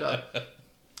joint jingle.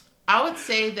 I would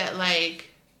say that, like,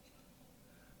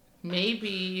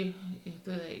 maybe,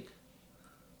 like...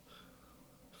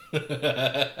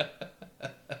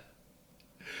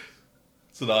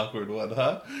 It's an awkward one,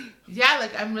 huh? Yeah,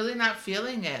 like, I'm really not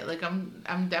feeling it. Like,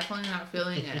 I'm definitely not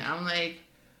feeling it. I'm like,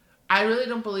 I really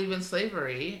don't believe in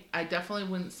slavery. I definitely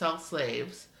wouldn't sell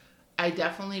slaves. I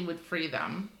definitely would free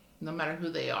them, no matter who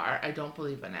they are. I don't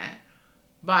believe in it.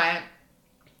 But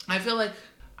I feel like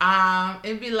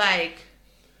it'd be like,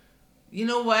 you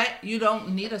know what? You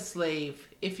don't need a slave.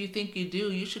 If you think you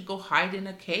do, you should go hide in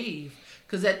a cave.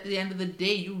 Because at the end of the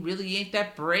day, you really ain't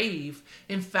that brave.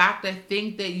 In fact, I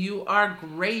think that you are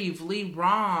gravely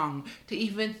wrong to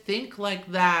even think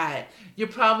like that. You're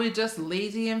probably just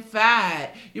lazy and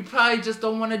fat. You probably just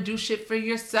don't want to do shit for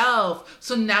yourself.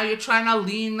 So now you're trying to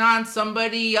lean on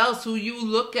somebody else who you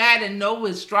look at and know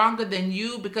is stronger than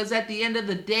you, because at the end of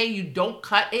the day, you don't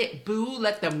cut it, boo.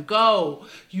 Let them go.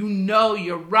 You know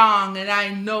you're wrong, and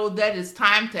I know that it's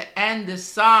time to end this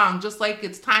song, just like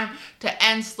it's time to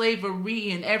end slavery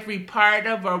in every part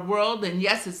of our world. And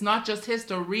yes, it's not just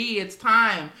history. It's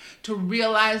time to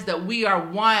realize that we are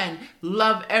one.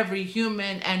 Love every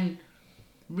human, and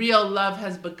real love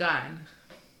has begun.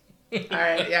 All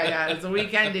right, yeah. It was a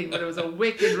weak ending, but it was a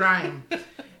wicked rhyme.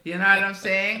 You know what I'm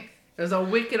saying? It was a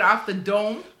wicked off the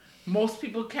dome. Most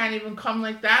people can't even come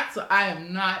like that, so I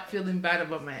am not feeling bad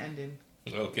about my ending.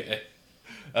 Okay.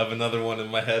 I have another one in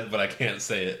my head, but I can't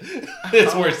say it.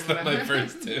 It's worse than my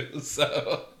first two,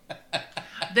 so...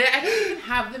 I don't even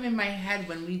have them in my head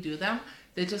when we do them.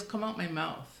 They just come out my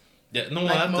mouth. Yeah, no,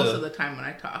 like most of the time when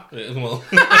I talk. Well,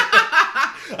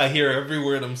 I hear every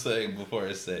word I'm saying before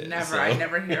I say it. Never. So. I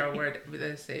never hear a word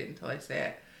that I say it until I say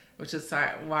it, which is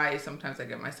why sometimes I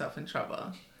get myself in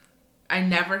trouble. I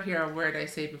never hear a word I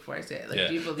say before I say it. Like,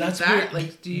 do you believe that? Weird.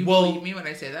 Like, do you believe me when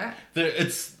I say that?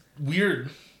 It's weird,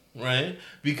 right?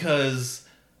 Because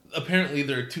apparently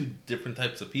there are two different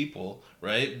types of people,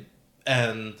 right?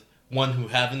 And one who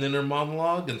have an inner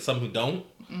monologue and some who don't,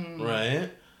 right?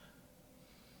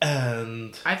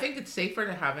 And I think it's safer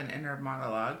to have an inner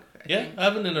monologue. I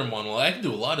have an inner monologue. I can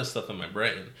do a lot of stuff in my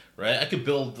brain, right? I could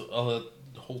build a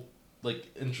whole, like,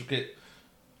 intricate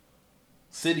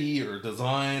city or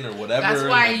design or whatever. That's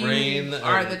why in my brain. You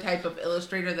are the type of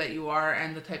illustrator that you are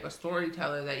and the type of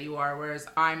storyteller that you are, whereas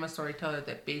I'm a storyteller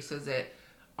that bases it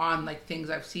on, like, things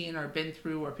I've seen or been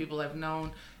through or people I've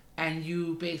known. And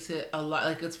you base it a lot,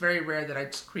 like, it's very rare that I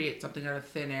just create something out of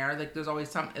thin air. Like, there's always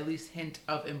some, at least, hint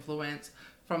of influence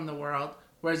from the world.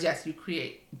 Whereas, yes, you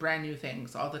create brand new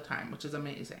things all the time, which is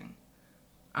amazing.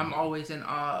 I'm always in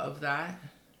awe of that.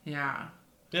 Yeah.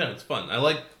 Yeah, it's fun. I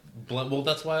like, well,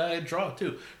 that's why I draw,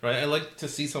 too, right? I like to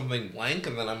see something blank,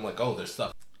 and then I'm like, oh, there's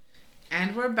stuff.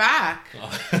 And we're back.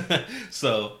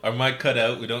 So, our mic cut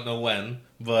out. We don't know when,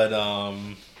 but,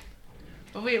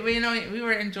 But we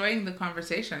were enjoying the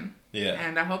conversation. Yeah.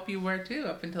 And I hope you were too,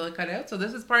 up until it cut out. So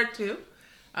this is part 2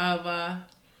 of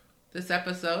this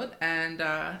episode. And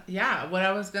what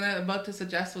I was about to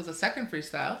suggest was a second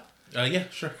freestyle. Yeah,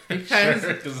 sure.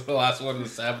 Because the last one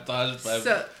was sabotaged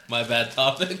by my bad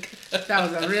topic.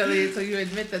 That was so you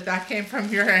admit that came from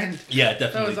your end. Yeah,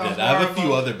 definitely did. I have a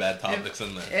few other bad topics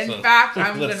in there. In fact,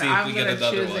 I'm gonna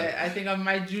choose it. I think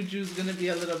my juju's gonna be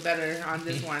a little better on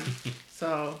this one.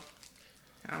 So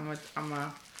I'm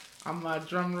a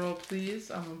drum roll,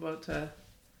 please. I'm about to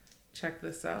check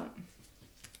this out.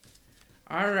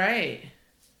 All right,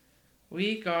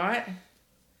 we got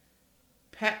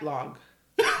pet log.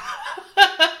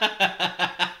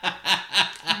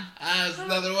 That's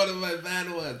another one of my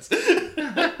bad ones.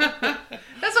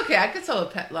 That's okay. I could sell a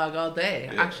pet log all day,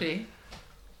 actually.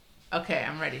 Okay,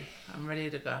 I'm ready. I'm ready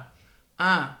to go.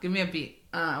 Give me a beat.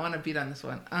 I want a beat on this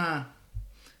one.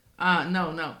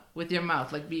 No, with your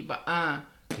mouth, like beat, but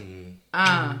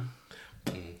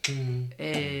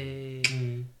Hey.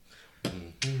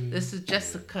 This is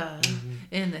Jessica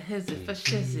in the hizzy for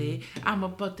shizzy. I'm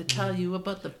about to tell you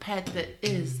about the pet that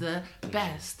is the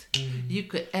best you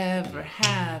could ever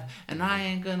have. And I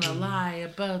ain't gonna lie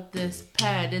about this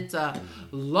pet. It's a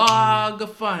log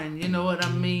of fun. You know what I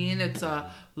mean? It's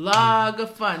a log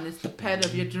of fun. It's the pet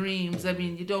of your dreams. I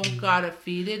mean, you don't gotta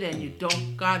feed it and you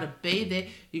don't gotta bathe it.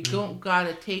 You don't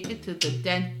gotta take it to the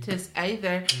dentist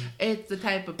either. It's the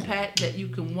type of pet that you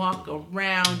can walk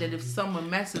around, and if someone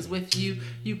messes with you,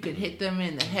 you can hit them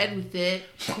in the head with it.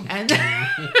 And then,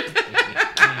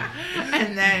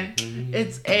 and then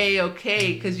it's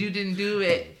A-okay because you didn't do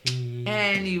it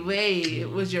anyway. It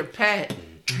was your pet.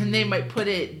 And they might put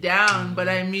it down, but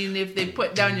I mean, if they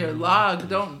put down your log,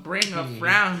 don't bring a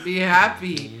frown, be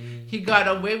happy. He got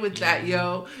away with that,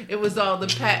 yo. It was all the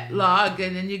pet log,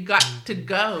 and then you got to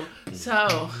go.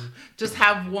 So, just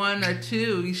have one or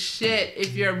two. Shit,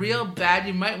 if you're real bad,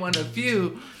 you might want a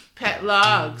few. Pet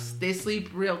logs, they sleep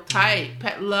real tight.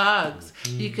 Pet logs,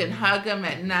 you can hug them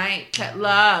at night. Pet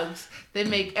logs, they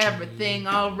make everything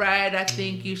alright. I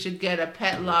think you should get a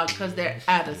pet log because they're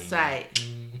out of sight.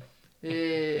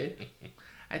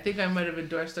 I think I might have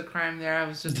endorsed a crime there. I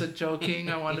was just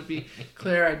joking. I want to be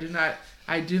clear. I do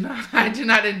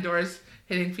not endorse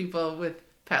hitting people with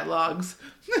pet logs.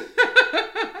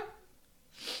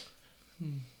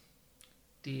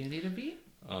 Do you need a beat?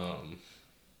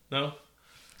 No.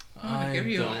 I'm gonna give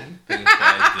you don't one. think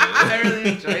I do. I really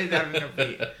enjoyed having a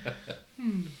beat.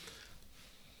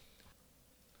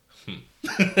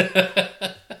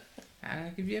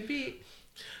 I'll give you a beat.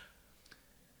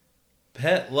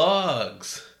 Pet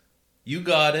logs. You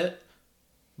got it.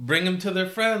 Bring them to their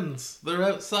friends. They're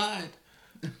outside.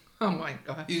 Oh my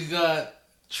god. You got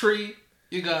tree,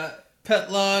 you got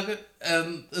pet log,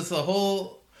 and it's a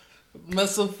whole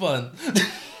mess of fun.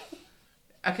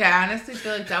 Okay, I honestly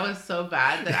feel like that was so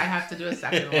bad that I have to do a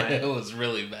second one. It was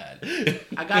really bad.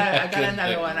 I got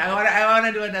another one. I want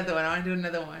to do another one. I want to do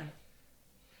another one.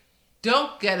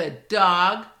 Don't get a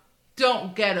dog.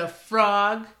 Don't get a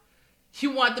frog.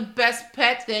 You want the best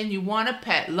pet, then you want a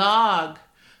pet log.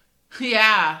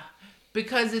 Yeah,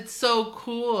 because it's so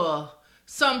cool.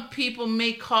 Some people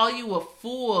may call you a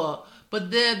fool,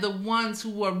 but they're the ones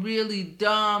who are really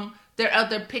dumb. They're out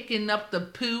there picking up the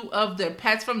poo of their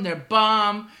pets from their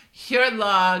bum. Your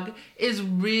log is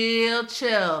real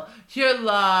chill. Your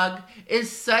log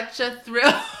is such a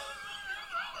thrill.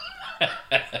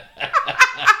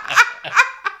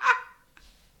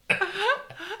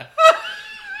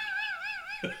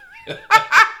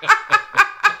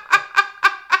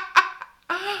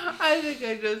 I think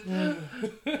I just...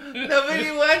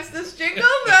 Nobody wants this jingle,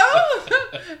 no?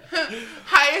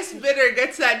 Highest bidder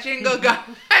gets that jingle, guys.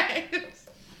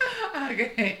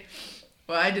 Okay.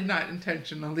 Well, I did not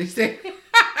intentionally say...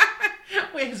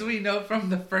 As we know from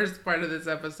the first part of this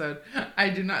episode, I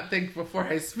do not think before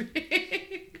I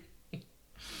speak.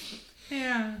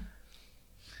 Yeah.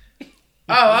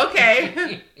 Oh,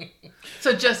 okay.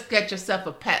 So just get yourself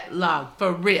a pet log,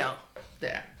 for real.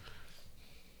 There.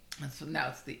 So now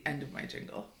it's the end of my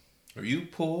jingle. Are you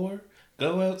poor?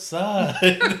 Go outside.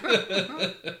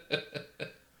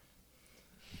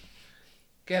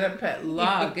 Get a pet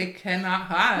log. It cannot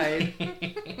hide.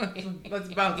 Let's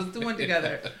bounce. Let's do one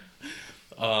together.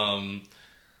 Pet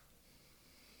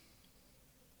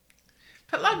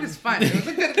log is fun. It was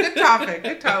a good topic.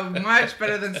 Good topic. Much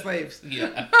better than slaves.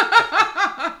 Yeah.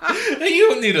 You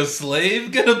don't need a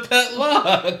slave. Get a pet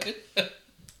log.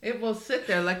 It will sit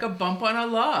there like a bump on a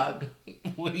log.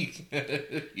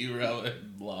 You wrote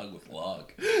log with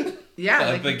log. Yeah,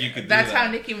 I like, think you could do that's that.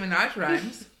 how Nicki Minaj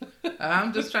rhymes.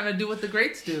 I'm just trying to do what the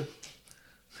greats do.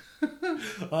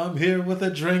 I'm here with a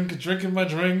drink, drinking my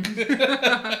drink.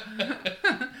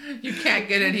 You can't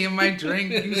get any of my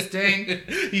drink, you stink.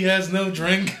 He has no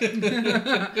drink.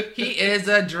 He is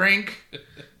a drink.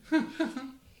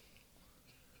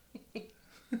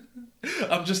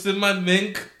 I'm just in my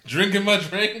mink, drinking my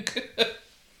drink.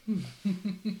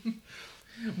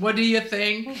 What do you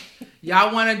think?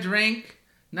 Y'all want a drink?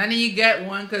 None of you get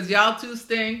one because y'all too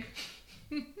stink.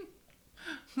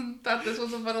 Thought this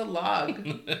was about a log.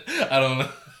 I don't know.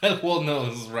 Well, no,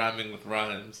 this is rhyming with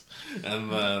rhymes. And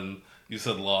then you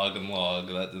said log and log.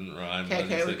 That didn't rhyme.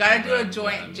 Okay, we gotta do a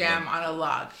joint jam on a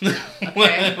log.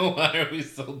 Okay? Why are we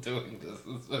still doing this?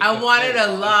 I wanted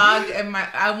a log and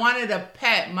I wanted a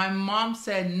pet. My mom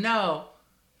said no.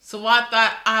 So I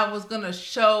thought I was gonna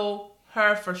show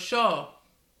her for sure.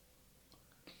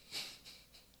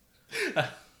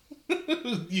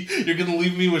 You're gonna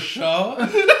leave me with Shaw?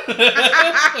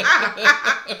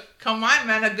 Come on,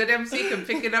 man. A good MC can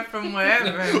pick it up from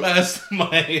wherever. As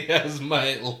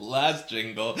my last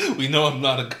jingle, we know I'm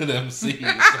not a good MC. So.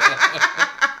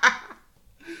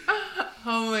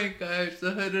 Oh my gosh,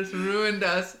 the hood has ruined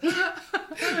us.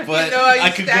 But I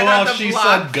could go off She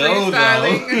Said Go,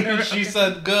 though. She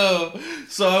said go.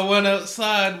 So I went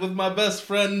outside with my best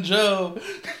friend, Joe.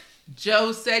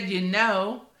 Joe said,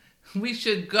 we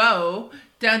should go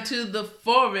down to the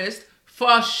forest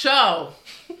for a show.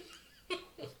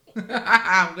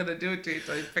 I'm going to do it to you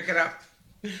so you pick it up.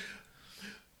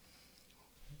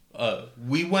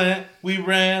 We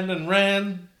ran and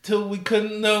ran till we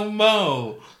couldn't no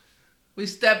more. We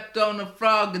stepped on a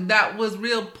frog and that was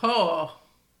real poor.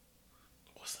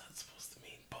 What's that supposed to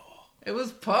mean, Paul? It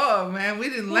was poor, man. We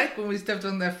didn't like when we stepped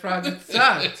on that frog. It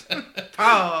sucked.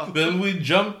 Poor. Then we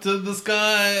jumped to the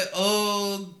sky.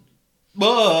 Oh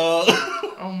my.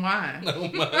 Oh my.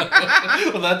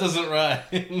 Well, that doesn't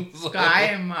rhyme. So. Sky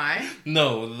and my?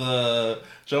 No, the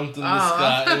jumped in the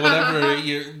sky. Whatever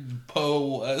your Poe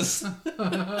was.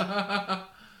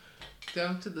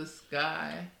 Jumped to the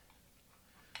sky.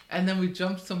 And then we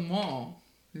jumped some more.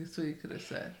 That's what you could have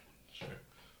said. Sure.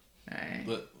 Right.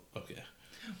 But, okay.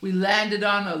 We landed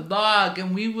on a log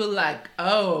and we were like,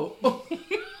 oh.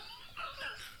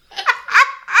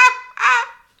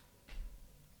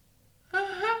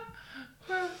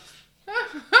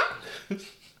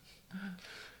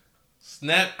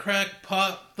 Snap, crack,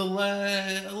 pop, the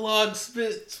log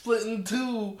split in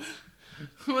two.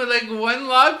 With like one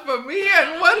log for me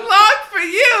and one log for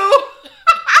you.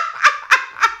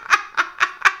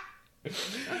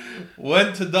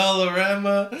 Went to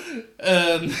Dollarama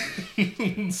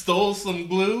and stole some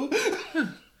glue.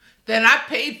 Then I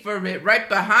paid for it right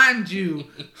behind you.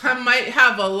 I might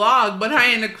have a log, but I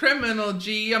ain't a criminal,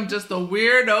 G. I'm just a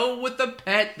weirdo with a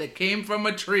pet that came from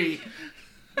a tree.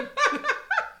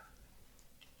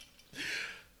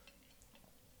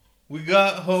 We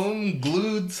got home,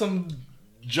 glued some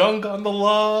junk on the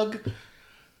log.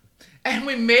 And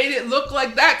we made it look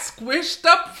like that squished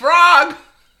up frog.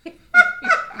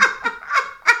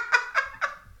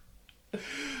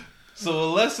 So a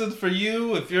lesson for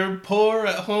you, if you're poor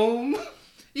at home,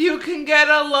 you can get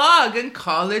a log and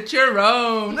call it your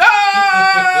own.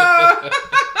 Oh!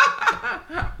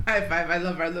 High five. I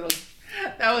love our little...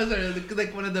 That was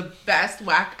like one of the best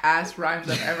whack-ass rhymes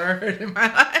I've ever heard in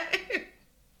my life.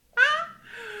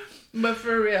 But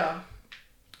for real,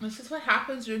 this is what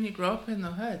happens when you grow up in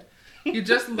the hood. You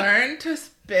just learn to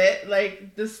spit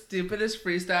like the stupidest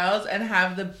freestyles and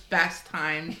have the best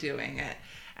time doing it.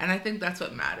 And I think that's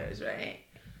what matters, right?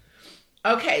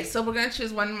 Okay, so we're going to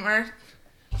choose one more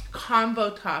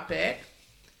combo topic.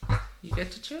 You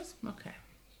get to choose? Okay.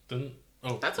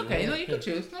 That's okay. No, you can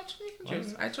choose. No, you can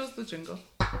choose. I chose the jingle.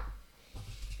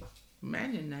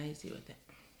 Man, you're nicey with it.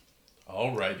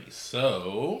 Alrighty,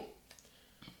 so...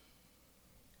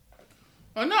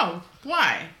 Oh, no.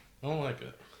 Why? I don't like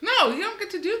it. No, you don't get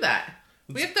to do that.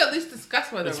 We have to at least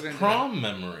discuss whether we're going to do that. Prom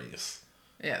memories.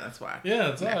 Yeah, that's why. Yeah,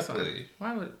 exactly.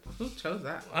 Who chose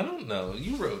that? I don't know.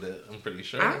 You wrote it, I'm pretty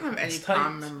sure. I don't have any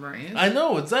prom memories. I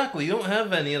know, exactly. You don't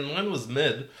have any, and mine was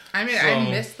mid. I mean, I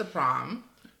missed the prom.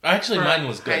 Actually, mine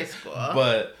was good. High school.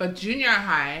 But junior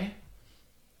high,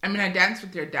 I mean, I danced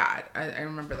with your dad. I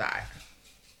remember that.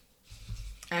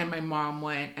 And my mom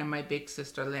went, and my big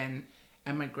sister Lynn,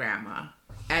 and my grandma.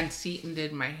 And Seton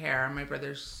did my hair. My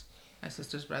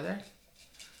sister's brother.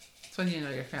 That's when you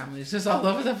know your family is just all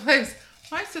over the place.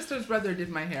 My sister's brother did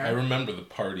my hair. I remember the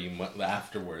party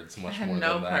afterwards much more than the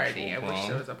actual party. prom. I wish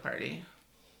there was a party.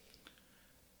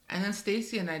 And then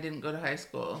Stacy and I didn't go to high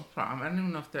school prom. I don't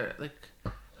even know if they're like...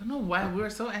 I don't know why. We were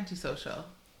so antisocial.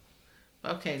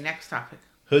 Okay, next topic.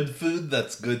 Hood food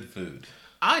that's good food.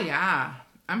 Oh, yeah.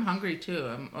 I'm hungry,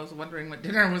 too. I was wondering what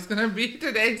dinner was going to be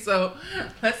today, so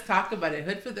let's talk about it.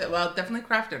 Hood food, definitely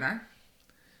craft dinner.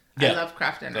 Yeah, I love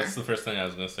craft dinner. That's the first thing I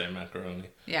was going to say, macaroni.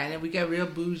 Yeah, and then we get real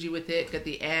bougie with it, get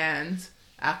the ands,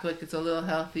 act like it's a little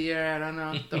healthier, I don't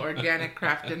know, the organic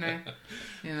craft dinner,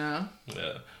 you know?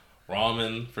 Yeah.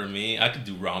 Ramen, for me, I could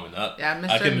do ramen up. Yeah,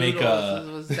 Mr. Noodles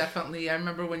was definitely, I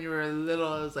remember when you were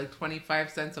little, it was like 25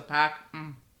 cents a pack.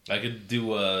 I could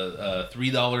do a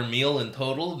 $3 meal in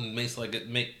total and make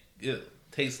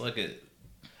it taste like it.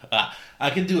 I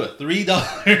could do a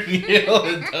 $3 meal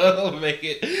in total and make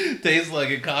it taste like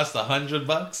it cost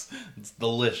 $100. It's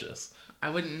delicious. I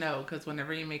wouldn't know because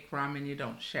whenever you make ramen, you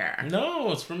don't share.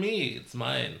 No, it's for me. It's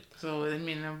mine. So I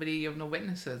mean, you have no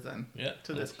witnesses then. Yeah,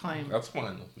 to this claim. That's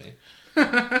fine with me.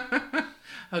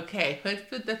 Okay, hood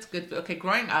food. That's good food. Okay,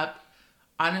 growing up,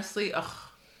 honestly,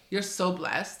 you're so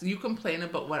blessed. You complain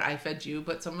about what I fed you,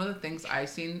 but some of the things I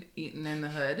seen eaten in the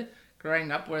hood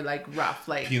growing up were like rough,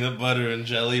 like peanut butter and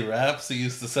jelly wraps. They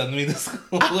used to send me to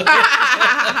school.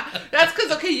 That's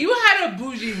because you had a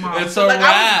bougie mom. It's so a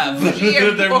wrap.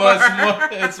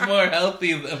 They're it's more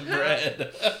healthy than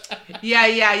bread. Yeah.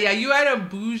 You had a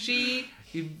bougie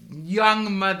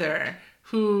young mother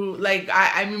who, like,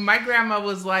 I mean, my grandma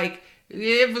was like,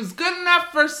 if it was good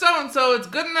enough for so-and-so, it's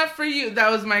good enough for you.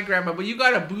 That was my grandma. But you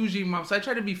got a bougie mom, so I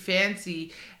tried to be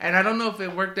fancy. And I don't know if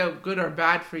it worked out good or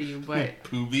bad for you, but...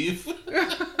 Poo beef?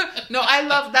 No, I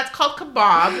love... That's called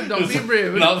kebab. Don't be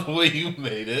rude. Not the way you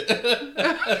made it.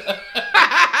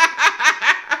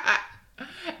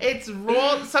 It's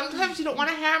rolled... Sometimes you don't want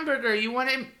a hamburger. You want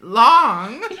it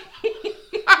long.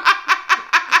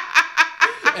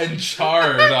 And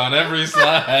charred on every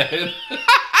side.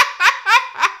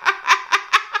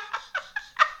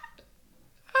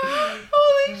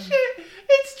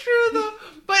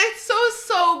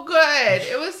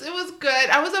 It was good.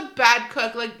 I was a bad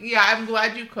cook. Like, yeah, I'm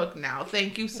glad you cook now.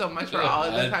 Thank you so much for all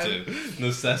of the time.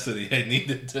 Necessity. I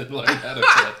needed to learn how to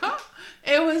cook.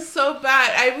 It was so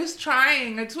bad. I was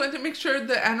trying. I just wanted to make sure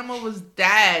the animal was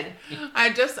dead. I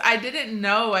didn't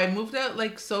know. I moved out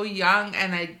like so young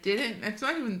and it's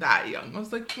not even that young. I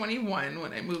was like 21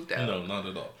 when I moved out. No, not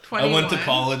at all. 21. I went to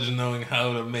college knowing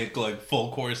how to make like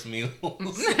full course meals.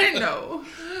 I know.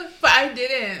 But I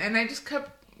didn't. And I just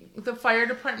kept... The fire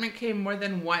department came more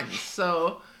than once.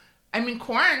 So, I mean,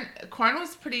 corn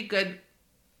was pretty good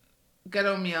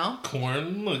ghetto meal.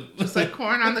 Corn, look. Just like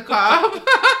corn on the cob.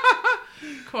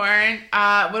 Corn.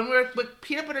 When we were with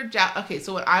peanut butter jelly. Okay,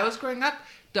 so when I was growing up,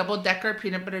 double-decker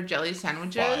peanut butter jelly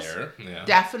sandwiches. Fire, yeah.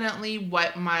 Definitely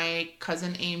what my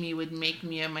cousin Amy would make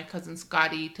me and my cousin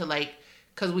Scotty to like,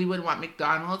 because we would want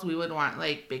McDonald's, we would want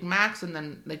like Big Macs, and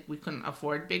then like we couldn't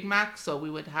afford Big Macs, so we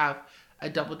would have a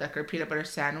double-decker peanut butter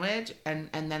sandwich and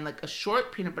then like a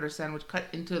short peanut butter sandwich cut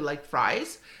into like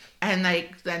fries, and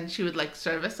like then she would like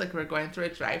serve us like we're going through a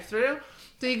drive-through.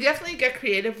 So you definitely get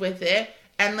creative with it.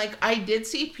 And like I did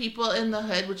see people in the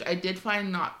hood, which I did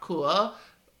find not cool.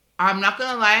 I'm not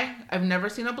gonna lie, I've never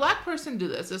seen a black person do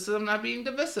this. I'm not being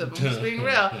divisive, I'm just being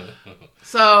real.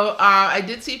 So I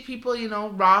did see people, you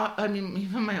know,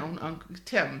 even my own uncle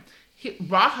Tim,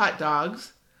 raw hot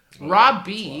dogs, raw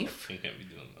beef, you can't be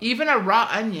doing that. Even a raw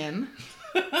onion.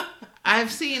 I've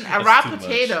seen a raw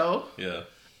potato. Much. Yeah.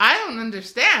 I don't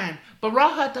understand, but raw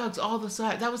hot dogs all the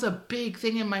time. That was a big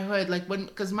thing in my hood, like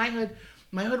because my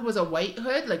hood was a white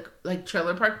hood, like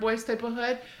Trailer Park Boys type of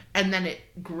hood, and then it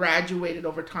graduated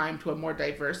over time to a more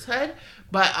diverse hood.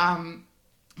 But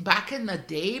back in the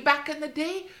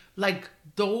day, like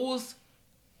those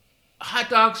hot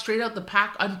dogs straight out the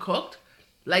pack uncooked,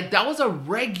 like that was a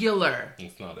regular.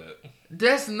 It's not it.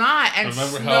 That's not. And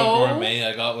remember Snow, how gourmet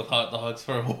I got with hot dogs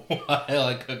for a while?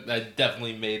 I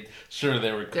definitely made sure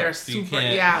they were cooked. They're super.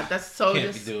 Yeah, that's so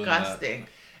disgusting.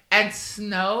 And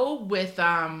Snow with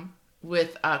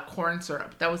corn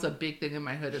syrup. That was a big thing in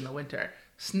my hood in the winter.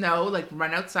 Snow, like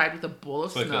run outside with a bowl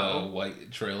of it's snow. Like a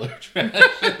white trailer trash.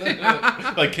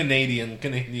 Like Canadian.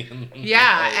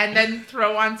 Yeah, and then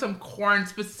throw on some corn.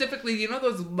 Specifically, you know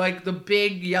those like the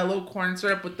big yellow corn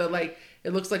syrup with the like,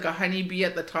 it looks like a honeybee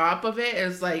at the top of it.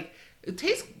 It's like,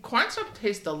 corn syrup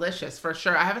tastes delicious for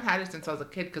sure. I haven't had it since I was a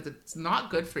kid because it's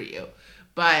not good for you.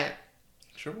 But.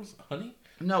 Sure was honey?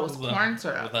 No, it was corn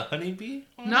syrup. With a honeybee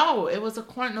on it? No, it was no,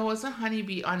 it wasn't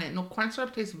honeybee on it. No, corn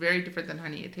syrup tastes very different than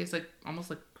honey. It tastes like almost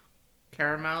like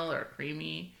caramel or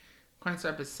creamy. Corn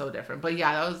syrup is so different. But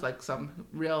yeah, that was like some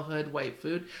real hood white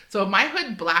food. So my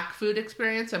hood black food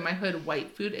experience and my hood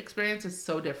white food experience is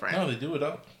so different. No, they do it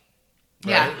up.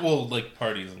 Right? Yeah. Well, like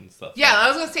parties and stuff. Yeah, I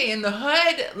was going to say in the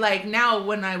hood, like now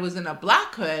when I was in a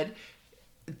black hood,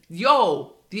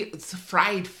 it's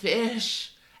fried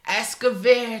fish,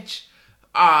 escovitch,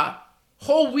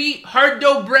 whole wheat hard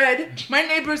dough bread. My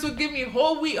neighbors would give me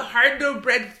whole wheat hard dough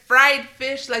bread, fried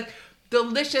fish, like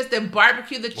delicious. Then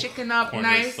barbecue the chicken up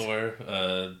nice. Corner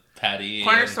store patty.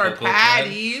 Corner store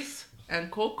patties and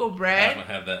cocoa bread. I haven't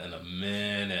had that in a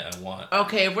minute. I want.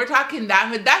 Okay, if we're talking that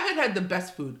hood had the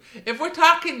best food. If we're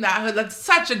talking that hood, that's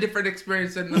such a different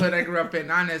experience than the hood I grew up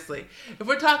in, honestly. If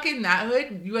we're talking that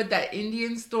hood, you had that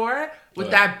Indian store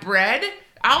with that bread.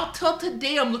 Till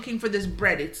today, I'm looking for this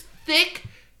bread. It's thick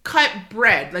cut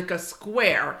bread, like a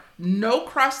square, no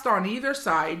crust on either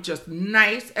side, just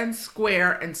nice and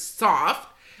square and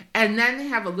soft. And then they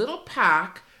have a little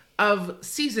pack of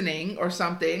seasoning or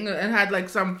something, and had like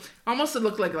some, almost it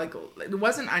looked like it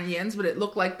wasn't onions, but it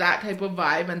looked like that type of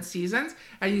vibe and seasons.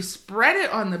 And you spread it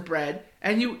on the bread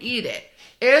and you eat it.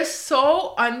 It is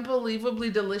so unbelievably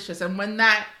delicious. And when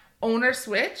that owner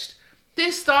switched,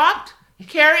 they stopped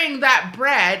carrying that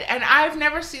bread, and I've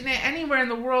never seen it anywhere in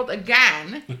the world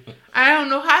again. I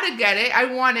don't know how to get it. I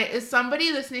want it. Is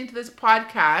somebody listening to this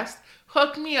podcast,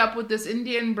 hook me up with this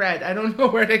Indian bread. I don't know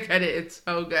where to get it. It's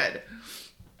so good.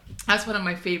 That's one of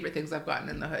my favorite things I've gotten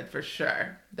in the hood for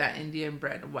sure. That Indian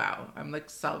bread. Wow. I'm like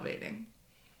salivating.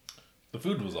 The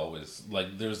food was always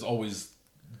like, there's always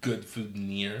good food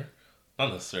near.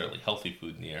 Not necessarily healthy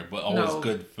food near, but always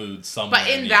good food somewhere. But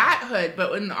in that hood,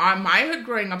 on my hood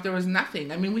growing up, there was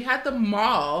nothing. I mean, we had the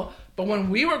mall, but when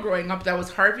we were growing up, that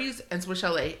was Harvey's and Swiss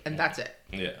Chalet, and that's it.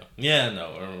 Yeah. Yeah,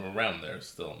 no, around there,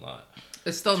 still not.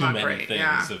 It's still not great. Too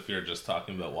many things if you're just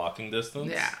talking about walking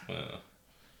distance. Yeah.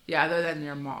 Yeah, other than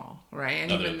your mall, right?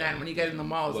 And even then, when you get in the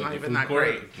mall, it's not even that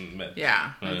great.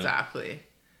 Yeah, exactly.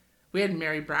 We had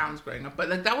Mary Brown's growing up, but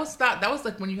like that was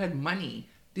like when you had money.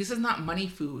 This is not money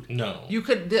food. No. You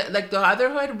could, like the other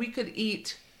hood, we could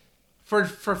eat for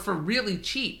really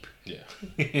cheap.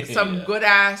 Yeah. Some good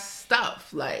ass stuff,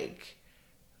 like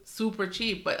super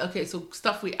cheap. But okay, so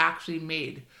stuff we actually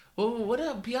made.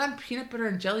 Well, beyond peanut butter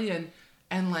and jelly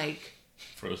and like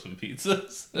frozen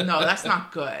pizzas. No, that's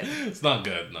not good. It's not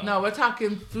good. No. No, we're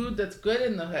talking food that's good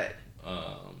in the hood.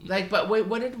 But wait,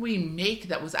 what did we make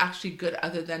that was actually good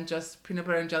other than just peanut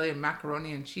butter and jelly and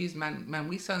macaroni and cheese? Man,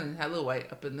 we sounded hella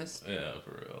white up in this. Yeah,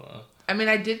 for real. I mean,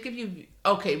 I did give you...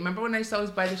 Okay, remember when I used to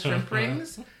always buy the shrimp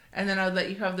rings? And then I would let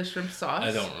you have the shrimp sauce?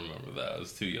 I don't remember that. I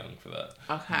was too young for that.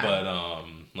 Okay. But,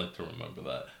 like to remember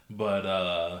that.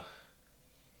 But,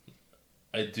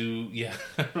 I do, yeah.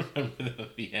 I remember the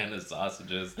Vienna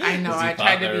sausages. I know, I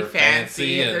tried to be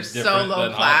fancy and they're so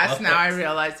low class. Now I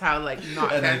realize how, like,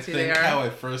 not and fancy they are. I think how I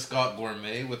first got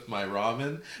gourmet with my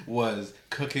ramen was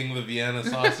cooking the Vienna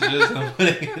sausages and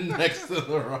putting it next to the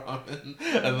ramen.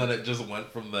 And then it just went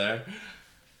from there.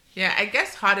 Yeah, I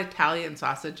guess hot Italian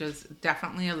sausage is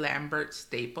definitely a Lambert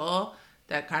staple.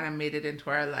 That kind of made it into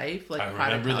our life. Like,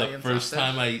 I remember the first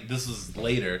time this was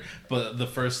later, but the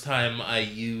first time I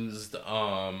used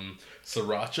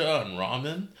sriracha on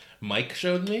ramen, Mike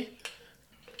showed me.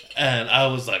 And I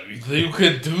was like, you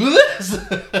could do this?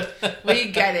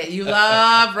 We get it. You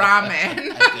love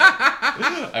ramen.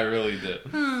 I really do.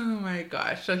 Oh my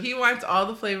gosh. So he wants all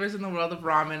the flavors in the world of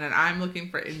ramen, and I'm looking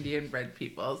for Indian bread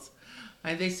peoples.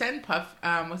 And they send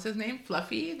what's his name?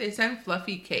 Fluffy? They send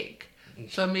Fluffy cake.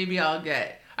 So maybe I'll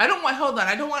get. I don't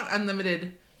want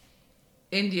unlimited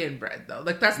Indian bread though.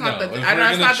 Like that's not the.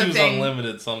 That's not the thing.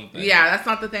 Unlimited something. Yeah, that's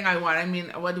not the thing I want. I mean,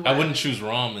 what do I wouldn't choose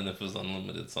ramen if it was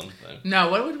unlimited something. No,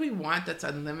 what would we want that's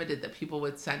unlimited that people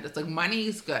would send us? Like money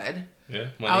is good. Yeah,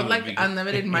 I would like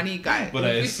unlimited money, guy. But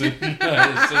I assume it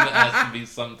has to be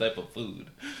some type of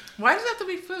food. Why does it have to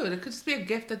be food? It could just be a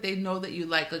gift that they know that you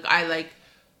like. Like I like.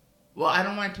 Well, I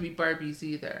don't want it to be Barbies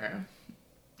either.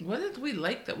 What did we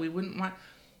like that we wouldn't want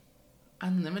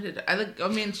unlimited? I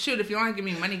mean, shoot, if you don't want to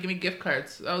give me money, give me gift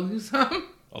cards. I'll use some.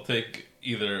 I'll take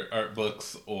either art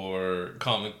books or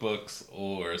comic books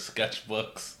or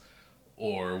sketchbooks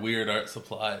or weird art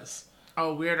supplies.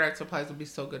 Oh, weird art supplies would be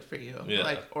so good for you. Yeah.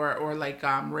 Like or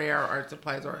rare art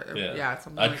supplies or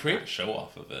something. I'd like create that. a show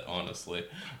off of it, honestly.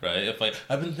 Right?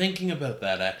 I've been thinking about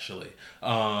that actually.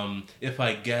 If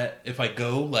I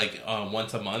go like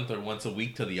once a month or once a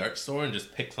week to the art store and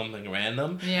just pick something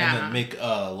random and then make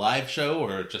a live show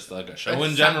or just like a show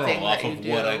in general off of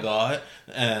what I got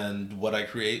and what I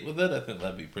create with it, I think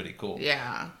that'd be pretty cool.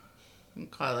 Yeah. You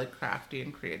can call it like crafty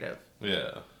and creative.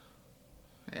 Yeah.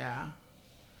 Yeah.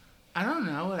 I don't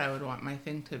know what I would want my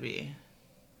thing to be.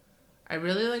 I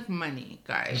really like money,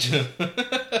 guys.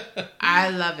 I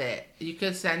love it. You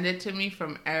could send it to me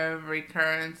from every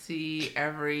currency,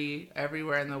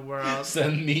 everywhere in the world.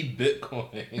 Send me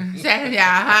Bitcoin.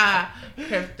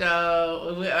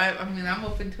 Crypto. I mean, I'm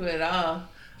open to it all.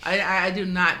 I do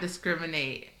not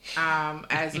discriminate.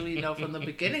 As we know from the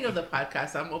beginning of the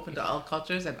podcast, I'm open to all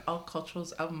cultures and all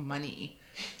cultures of money,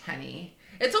 honey.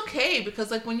 It's okay because,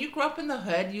 like, when you grow up in the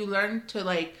hood, you learn to,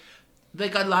 like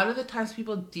a lot of the times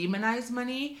people demonize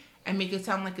money and make it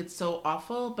sound like it's so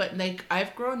awful. But, like,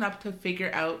 I've grown up to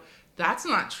figure out that's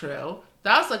not true.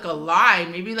 That was, like, a lie.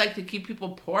 Maybe, like, to keep people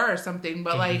poor or something.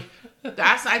 But, like,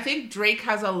 I think Drake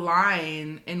has a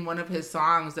line in one of his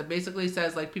songs that basically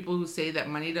says, like, people who say that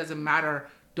money doesn't matter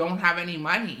don't have any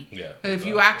money. Yeah. If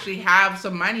you actually have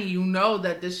some money, you know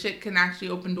that this shit can actually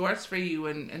open doors for you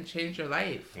and change your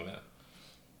life. Yeah.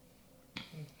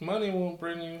 Money won't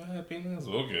bring you happiness.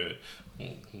 Okay.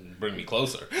 Bring me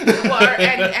closer.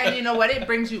 and you know what? It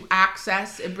brings you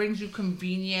access. It brings you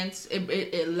convenience.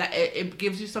 It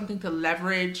gives you something to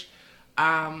leverage.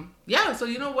 Yeah. So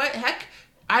you know what? Heck,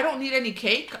 I don't need any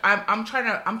cake. I'm trying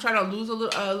to lose a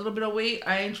little bit of weight.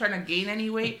 I ain't trying to gain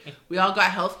any weight. We all got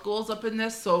health goals up in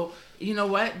this. So you know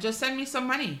what? Just send me some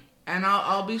money. And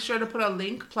I'll be sure to put a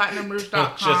link,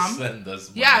 platinumrouge.com. Just send us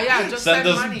money. Yeah, just send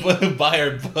us money. Buy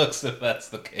our books if that's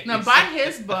the case. No, buy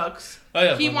his books. Oh,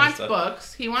 yeah, he wants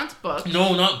books. He wants books.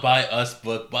 No, not buy us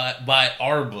book. Buy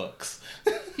our books.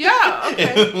 Yeah,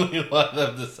 okay. We want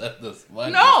them to send us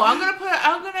money. No, I'm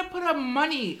gonna put a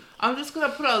money. I'm just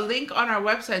gonna put a link on our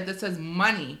website that says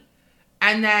money.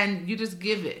 And then you just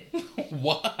give it.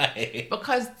 Why?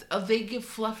 Because they give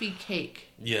fluffy cake.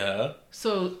 Yeah.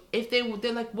 So if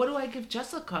they're like, what do I give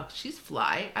Jessica? She's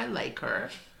fly. I like her.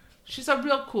 She's a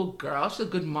real cool girl. She's a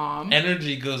good mom.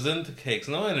 Energy goes into cakes.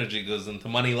 No energy goes into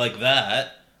money like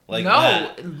that.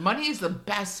 Money is the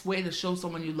best way to show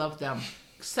someone you love them.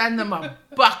 Send them a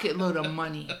bucket load of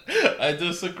money. I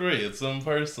disagree. It's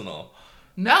impersonal.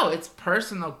 No, it's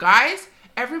personal. Guys,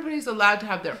 everybody's allowed to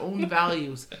have their own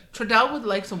values. Tredel would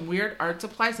like some weird art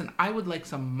supplies, and I would like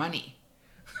some money.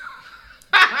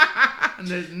 And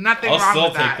there's nothing wrong with that.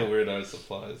 I'll still take the weird art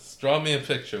supplies. Draw me a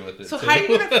picture with it. So how are you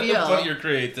going to feel? Put your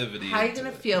creativity How are you going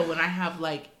to feel when I have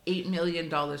like $8 million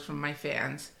from my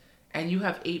fans, and you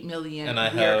have 8 million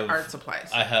weird art supplies?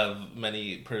 I have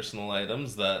many personal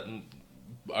items that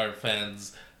our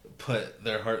fans put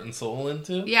their heart and soul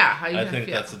into. Yeah, how are you going to feel? I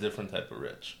think that's a different type of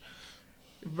rich.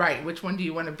 Right. Which one do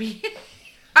you want to be?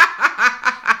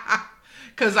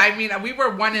 Because, I mean, we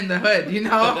were one in the hood, you know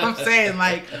what I'm saying?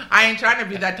 Like, I ain't trying to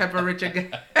be that type of rich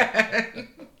again.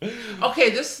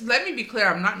 Okay, let me be clear.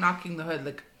 I'm not knocking the hood.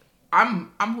 Like,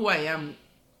 I'm who I am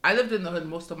I lived in the hood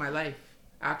most of my life,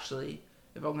 actually,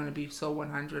 if I'm going to be so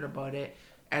 100 about it.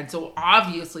 And so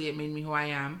obviously it made me who I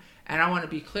am. And I want to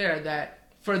be clear that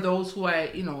for those who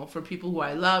for people who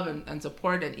I love and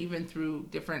support, and even through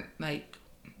different like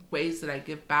ways that I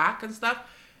give back and stuff,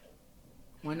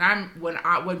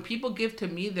 when people give to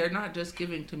me, they're not just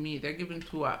giving to me, they're giving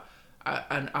to a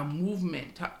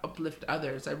movement to uplift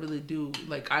others. I really do.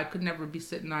 Like, I could never be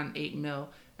sitting on 8 mil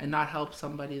and not help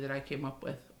somebody that I came up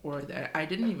with, or that I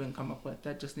didn't even come up with,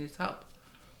 that just needs help.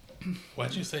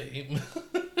 Why'd you say 8 mil?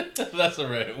 That's a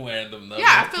random number.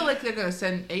 Yeah, I feel like they're gonna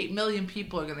send 8 million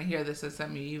people are gonna hear this and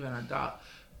send me even a dollar.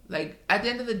 Like, at the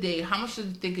end of the day, how much do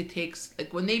you think it takes?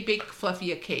 Like, when they bake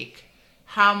Fluffy a cake,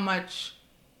 how much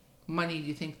money do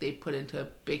you think they put into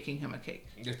baking him a cake?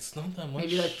 It's not that much.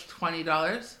 Maybe like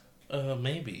 $20.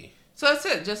 Maybe. So that's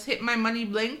it. Just hit my money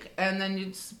blink, and then you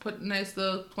just put a nice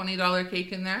little $20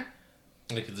 cake in there.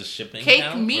 Like, it's a shipping cake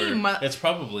count, me. It's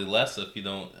probably less if you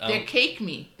don't. They cake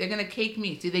me. They're gonna cake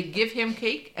me. See, they give him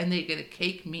cake, and they're gonna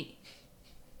cake me.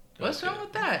 What's wrong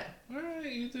with that? All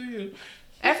right, you do you.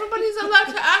 Everybody's allowed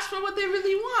to ask for what they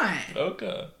really want.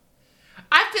 Okay.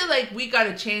 I feel like we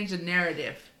gotta change the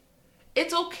narrative.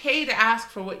 It's okay to ask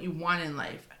for what you want in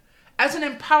life. As an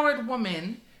empowered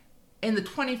woman in the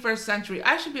 21st century,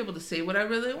 I should be able to say what I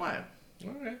really want.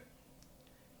 All right.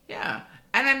 Yeah.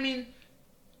 And I mean,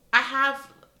 I have,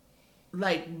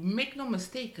 like, make no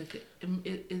mistake,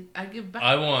 I give back.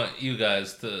 I want you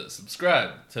guys to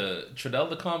subscribe to Tredel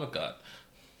the Comic God.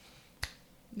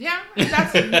 Yeah,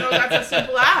 that's a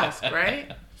simple ask,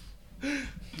 right?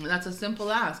 That's a simple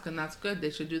ask, and that's good. They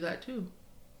should do that too.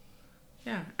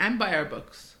 Yeah, and buy our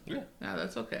books. Yeah,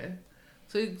 that's okay.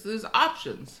 So there's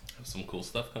options. Have some cool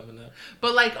stuff coming out.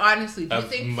 But like, honestly, do you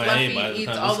think Fluffy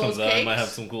eats all those cakes? I might have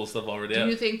some cool stuff already. Do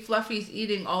you think Fluffy's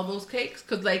eating all those cakes?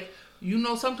 Because like,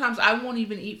 sometimes I won't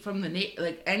even eat from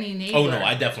any neighbor. Oh no,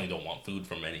 I definitely don't want food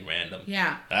from any random.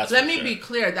 Yeah. Let me be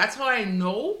clear. That's how I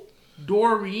know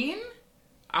Doreen.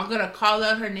 I'm gonna call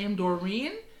out her name,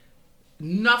 Doreen.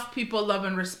 Enough people love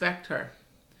and respect her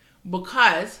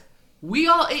because we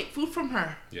all ate food from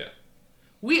her. Yeah.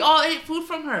 We all ate food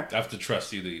from her. I have to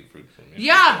trust you to eat food from me.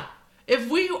 Yeah. If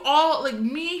we all, like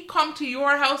me, come to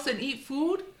your house and eat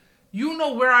food,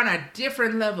 we're on a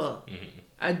different level. Mm-hmm.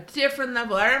 A different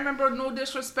level. I remember, no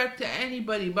disrespect to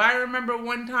anybody, but I remember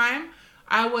one time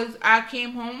I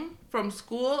came home from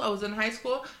school. I was in high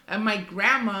school, and my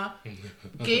grandma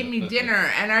gave me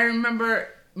dinner. And I remember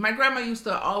my grandma used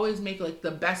to always make like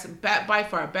the by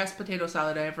far best potato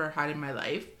salad I ever had in my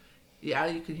life. Yeah,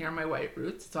 you can hear my white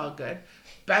roots. It's all good.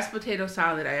 Best potato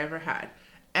salad I ever had.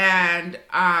 And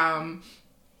I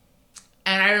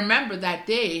remember that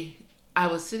day I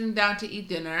was sitting down to eat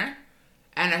dinner,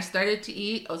 and I started to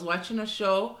eat. I was watching a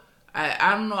show.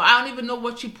 I don't know. I don't even know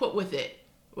what she put with it.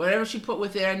 Whatever she put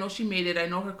with it, I know she made it. I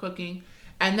know her cooking.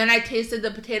 And then I tasted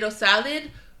the potato salad,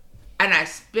 and I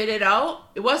spit it out.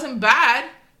 It wasn't bad.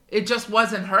 It just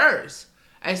wasn't hers.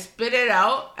 I spit it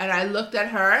out, and I looked at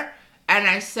her, and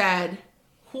I said,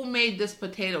 "Who made this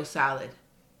potato salad?"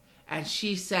 And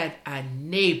she said, "A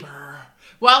neighbor."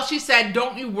 Well, she said,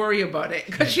 "Don't you worry about it,"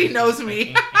 because she knows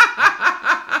me.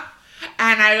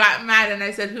 And I got mad, and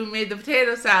I said, "Who made the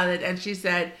potato salad?" And she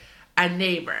said, "A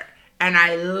neighbor." And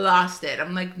I lost it.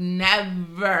 I'm like,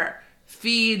 never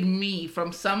feed me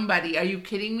from somebody. Are you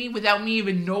kidding me? Without me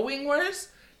even knowing worse?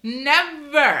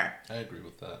 Never. I agree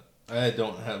with that. I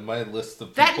don't have my list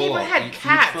of people. That neighbor had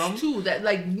cats too. That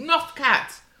like enough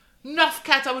cats.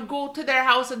 I would go to their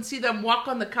house and see them walk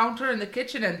on the counter in the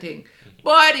kitchen and think,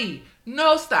 buddy,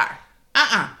 no star.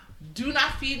 Do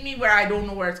not feed me where I don't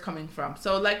know where it's coming from.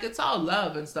 So like, it's all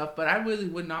love and stuff, but I really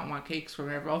would not want cakes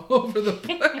from all over the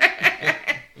place.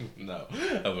 No,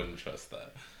 I wouldn't trust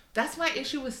that. That's my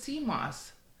issue with sea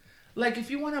moss. Like,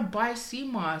 if you want to buy sea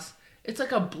moss, it's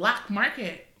like a black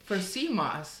market for sea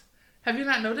moss. Have you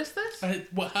not noticed this?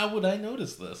 How would I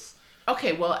notice this?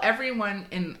 Okay, well, everyone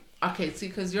in... Okay, see,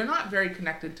 because you're not very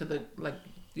connected to the... Like,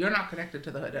 you're not connected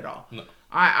to the hood at all. No.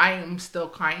 I am still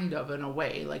kind of, in a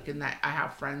way, like, in that I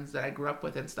have friends that I grew up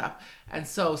with and stuff. And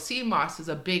so sea moss is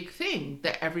a big thing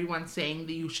that everyone's saying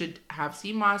that you should have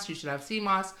sea moss. You should have sea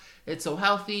moss. It's so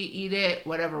healthy. Eat it.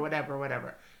 Whatever.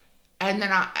 And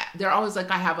then they're always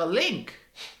like, I have a link.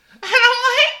 And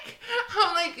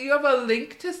I'm like, you have a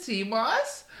link to sea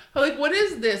moss? I'm like, what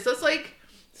is this? That's like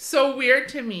so weird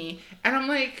to me. And I'm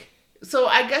like, so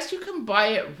I guess you can buy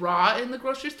it raw in the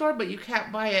grocery store, but you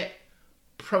can't buy it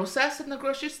processed in the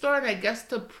grocery store. And I guess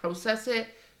to process it,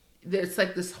 it's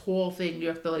like this whole thing. You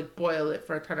have to like boil it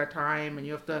for a ton of time, and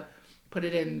you have to put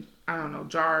it in, I don't know,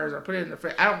 jars or put it in the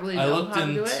fridge. I don't really know how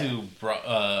to do it. I looked into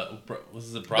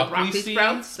was it broccoli seeds?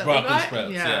 Sprouts that broccoli we got?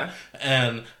 sprouts, Yeah.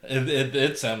 And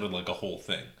it sounded like a whole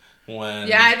thing.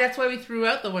 Yeah, that's why we threw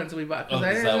out the ones we bought. Because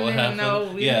I didn't even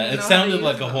know. It sounded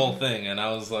like a whole thing, and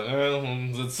I was like, oh,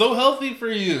 "It's so healthy for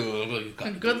you." You've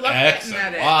got good luck X getting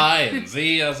and at Y and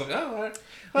Z. I was like, "Oh, all right."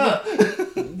 Huh.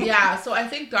 Yeah, so I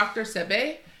think Dr.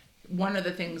 Sebe, one of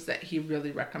the things that he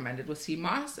really recommended was sea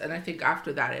moss, and I think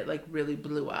after that it like really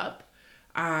blew up.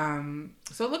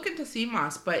 So look into sea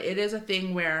moss, but it is a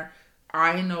thing where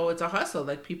I know it's a hustle.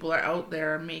 Like people are out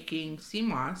there making sea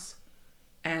moss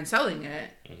and selling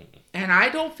it. And I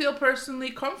don't feel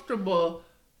personally comfortable.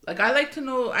 Like, I like to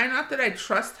know, not that I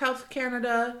trust Health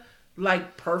Canada,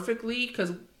 like, perfectly,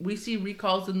 because we see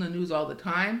recalls in the news all the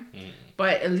time.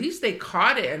 But at least they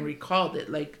caught it and recalled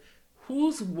it. Like,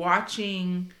 who's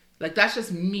watching? Like, that's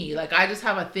just me. Like, I just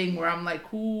have a thing where I'm like,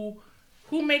 who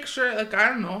makes sure, like, I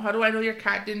don't know, how do I know your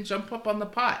cat didn't jump up on the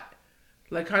pot?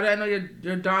 Like, how do I know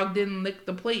your dog didn't lick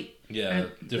the plate? Yeah,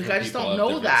 like, I just don't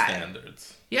know that.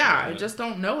 Standards. Yeah, I just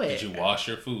don't know it. Did you wash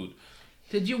your food?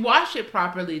 Did you wash it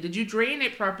properly? Did you drain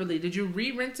it properly? Did you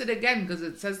re-rinse it again? Because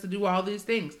it says to do all these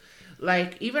things.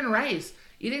 Like, even rice.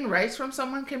 Eating rice from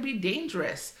someone can be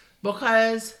dangerous.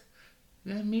 Because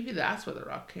maybe that's where the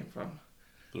rock came from.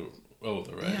 The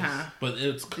rice. Yeah. But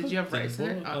it's Did you have rice in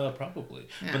it? Probably.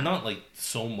 Yeah. But not like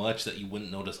so much that you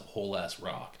wouldn't notice a whole ass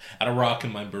rock. I had a rock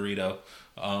in my burrito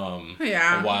a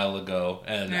while ago,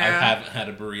 and I haven't had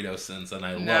a burrito since, and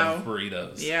I love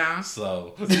burritos. Yeah.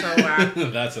 So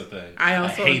that's a thing. I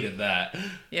hated that.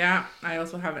 Yeah. I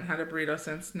also haven't had a burrito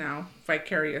since now,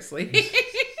 vicariously.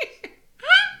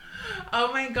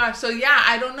 Oh my gosh. So yeah,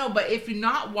 I don't know, but if you're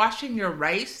not washing your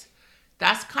rice,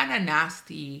 that's kind of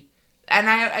nasty. And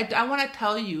I want to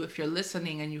tell you, if you're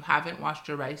listening and you haven't washed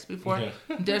your rice before,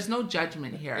 there's no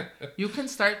judgment here. You can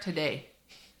start today.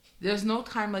 There's no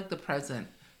time like the present.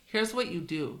 Here's what you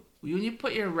do. When you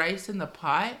put your rice in the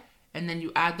pot and then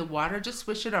you add the water, just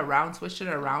swish it around.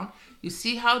 You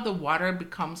see how the water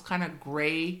becomes kind of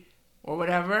gray or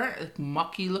whatever, like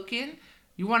mucky looking?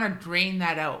 You want to drain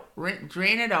that out.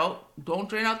 Drain it out. Don't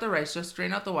drain out the rice. Just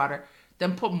drain out the water.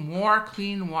 Then put more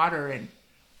clean water in.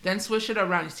 Then swish it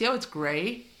around. You see how it's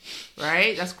gray?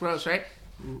 Right? That's gross, right?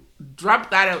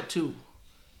 Drop that out too.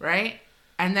 Right?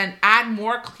 And then add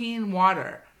more clean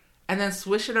water. And then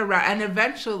swish it around. And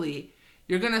eventually,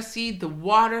 you're going to see the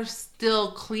water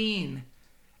still clean.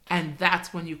 And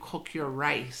that's when you cook your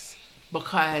rice.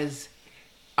 Because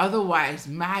otherwise,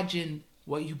 imagine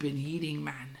what you've been eating,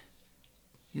 man.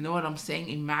 You know what I'm saying?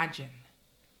 Imagine.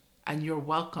 And you're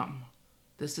welcome.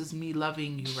 This is me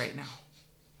loving you right now.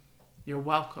 You're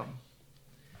welcome.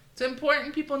 It's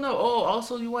important people know. Oh,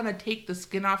 also you want to take the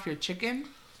skin off your chicken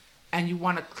and you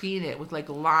want to clean it with like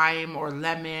lime or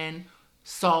lemon,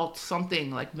 salt,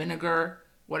 something like vinegar,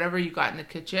 whatever you got in the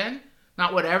kitchen.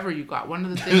 Not whatever you got. One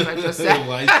of the things I just said.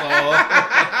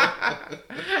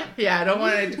 Yeah, I don't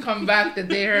want it to come back that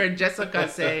they heard Jessica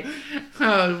say,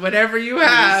 oh, whatever you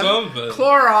have,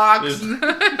 Clorox.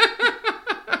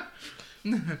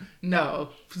 No,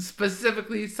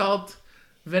 specifically salt,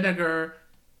 vinegar,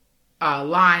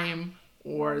 lime,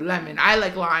 or lemon. I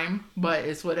like lime, but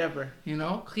it's whatever, you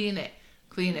know? Clean it.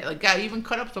 Like, even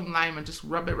cut up some lime and just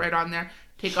rub it right on there.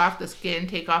 Take off the skin,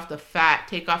 take off the fat,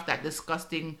 take off that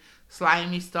disgusting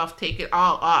slimy stuff. Take it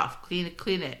all off. Clean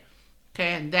it.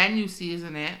 Okay, and then you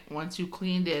season it once you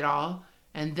cleaned it all,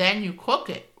 and then you cook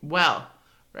it well,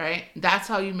 right? That's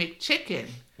how you make chicken.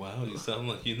 Wow, you sound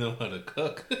like you know how to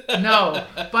cook. No,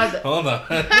 but... Hold on.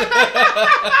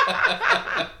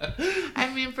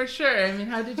 I mean, for sure. I mean,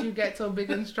 how did you get so big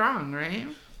and strong, right?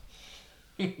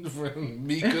 From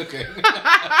me cooking.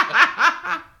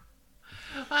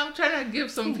 I'm trying to give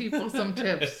some people some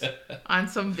tips on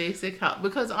some basic health.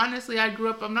 Because honestly, I grew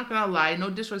up, I'm not going to lie, no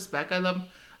disrespect. I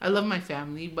love my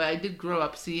family, but I did grow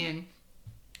up seeing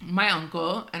my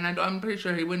uncle, and I'm pretty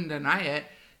sure he wouldn't deny it,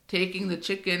 taking the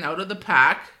chicken out of the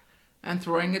pack and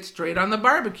throwing it straight on the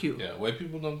barbecue. Yeah, white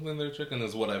people don't clean their chicken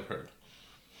is what I've heard.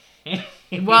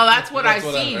 Well, that's what I've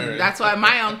seen. That's why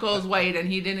my uncle is white and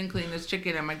he didn't clean his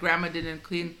chicken and my grandma didn't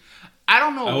clean. I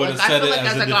don't know. I feel like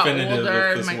as I got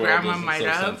older, my grandma might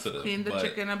have cleaned the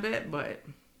chicken a bit,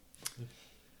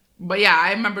 But yeah,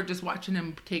 I remember just watching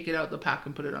him take it out the pack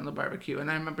and put it on the barbecue.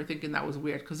 And I remember thinking that was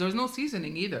weird because there was no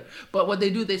seasoning either. But what they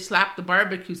do, they slap the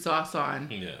barbecue sauce on.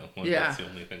 Yeah, that's the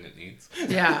only thing it needs.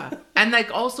 Yeah. And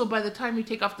like also by the time you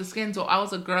take off the skin, so I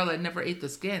was a girl, I never ate the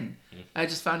skin. I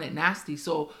just found it nasty.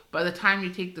 So by the time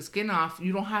you take the skin off,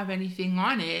 you don't have anything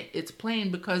on it. It's plain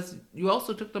because you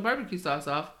also took the barbecue sauce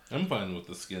off. I'm fine with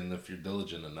the skin if you're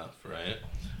diligent enough, right?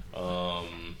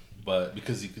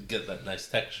 because you could get that nice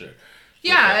texture.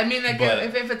 Yeah, I mean, like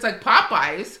if it's like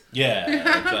Popeyes. Yeah,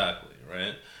 exactly,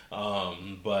 right?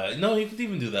 But no, you could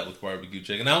even do that with barbecue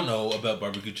chicken. I don't know about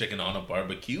barbecue chicken on a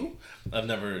barbecue. I've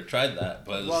never tried that,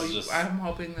 but I'm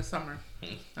hoping this summer.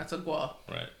 That's a goal.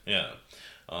 Right, yeah.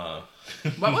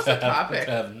 What was the topic?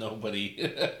 To have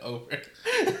nobody over.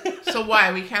 So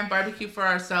why? We can't barbecue for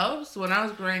ourselves? When I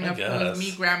was growing up, it was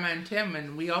me, Grandma, and Tim,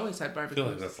 and we always had barbecue. I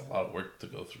feel like that's a lot of work to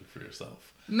go through for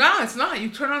yourself. No, it's not. You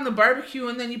turn on the barbecue,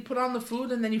 and then you put on the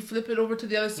food, and then you flip it over to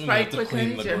the other side. You have to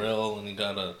clean the grill, and you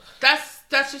gotta... That's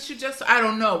just I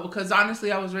don't know, because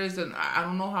honestly, I was raised in... I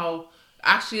don't know how...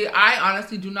 Actually, I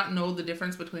honestly do not know the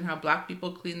difference between how black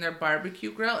people clean their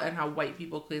barbecue grill and how white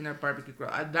people clean their barbecue grill.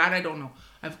 That I don't know.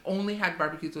 I've only had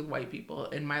barbecues with white people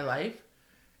in my life.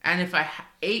 And if I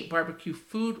ate barbecue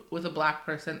food with a black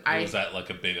person, was that like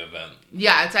a big event?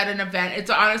 Yeah, it's at an event. It's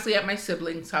honestly at my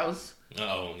sibling's house.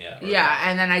 Oh, yeah. Right. Yeah,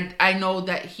 and then I know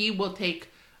that he will take...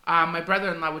 my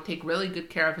brother-in-law would take really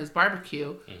good care of his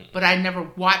barbecue, but I never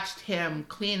watched him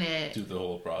clean it. Do the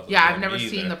whole process. Yeah, I've never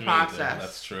seen the process.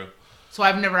 That's true. So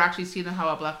I've never actually seen how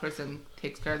a black person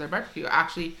takes care of their barbecue.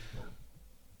 Actually,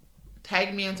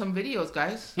 tag me in some videos,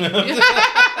 guys.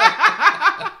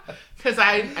 Because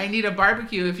I need a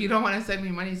barbecue. If you don't want to send me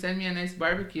money, send me a nice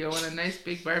barbecue. I want a nice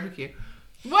big barbecue.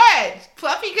 What?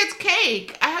 Fluffy gets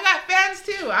cake. I got fans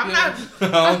too. I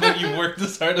don't think you've worked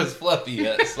as hard as Fluffy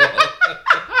yet. So.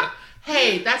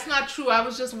 Hey, that's not true. I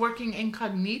was just working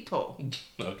incognito.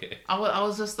 Okay. I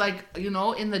was just like,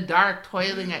 in the dark,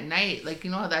 toiling at night. Like, you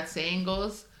know how that saying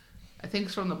goes? I think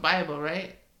it's from the Bible,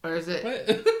 right? Or is it?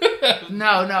 What?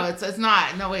 No, it's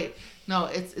not. No, wait. No,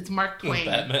 it's Mark Twain.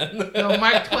 Batman. No,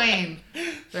 Mark Twain.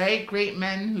 Right? Great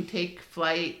men who take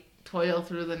flight, toil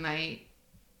through the night.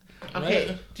 Okay.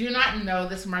 Right. Do you not know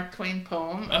this Mark Twain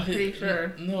poem? I'm pretty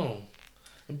sure. No.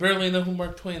 I barely know who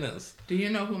Mark Twain is. Do you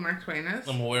know who Mark Twain is?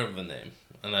 I'm aware of the name.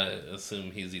 And I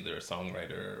assume he's either a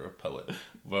songwriter or a poet.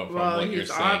 Well, he's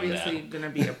obviously going to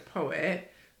be a poet.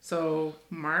 So,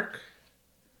 Mark,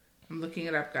 I'm looking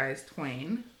it up, guys,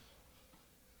 Twain.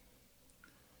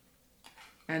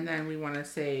 And then we want to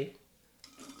say,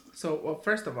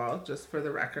 first of all, just for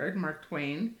the record, Mark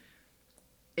Twain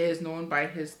is known by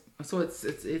his,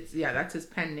 that's his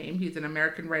pen name. He's an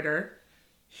American writer.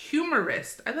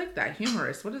 Humorist. I like that.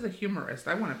 Humorist. What is a humorist?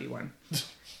 I want to be one.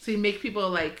 So you make people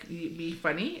like be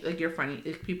funny. Like you're funny.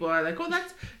 If people are like,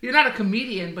 you're not a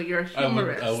comedian, but you're a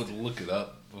humorist. I would look it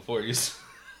up before you start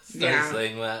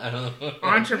saying that. I don't know.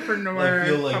 Entrepreneur. I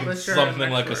feel like publisher, it's something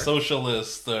like a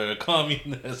socialist or a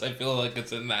communist. I feel like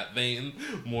it's in that vein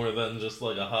more than just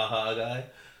like a ha-ha guy.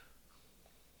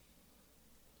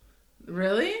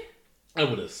 Really? I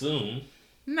would assume.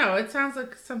 No, it sounds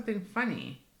like something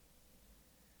funny.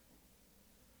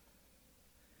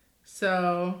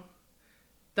 So,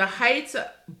 The Heights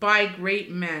by Great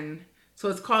Men. So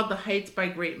it's called The Heights by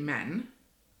Great Men.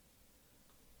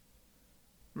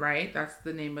 Right? That's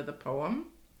the name of the poem.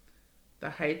 The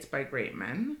Heights by Great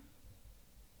Men.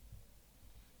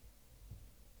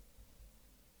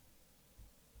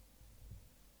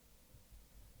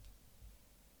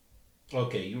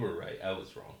 Okay, you were right. I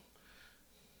was wrong.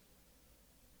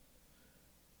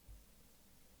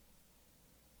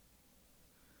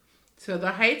 So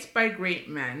the heights by great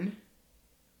men,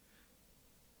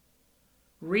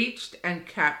 reached and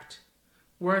kept,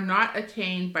 were not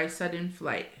attained by sudden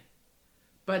flight,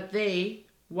 but they,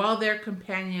 while their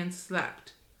companions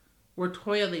slept, were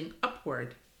toiling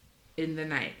upward in the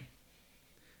night.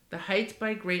 The heights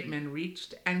by great men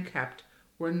reached and kept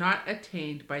were not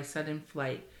attained by sudden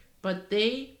flight, but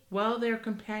they, while their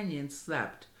companions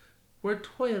slept, were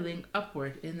toiling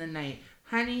upward in the night.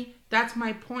 Honey, that's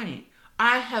my point.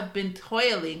 I have been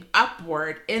toiling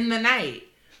upward in the night.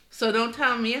 So don't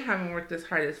tell me I haven't worked as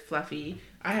hard as Fluffy.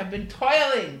 I have been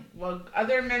toiling while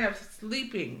other men are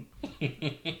sleeping.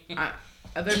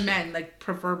 Other men, like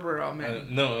proverbial men.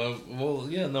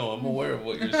 I'm aware of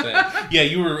what you're saying. Yeah,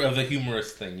 you were the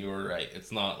humorist thing. You were right.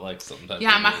 It's not like some type of...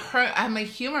 I'm a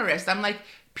humorist. I'm like,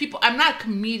 I'm not a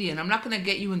comedian. I'm not going to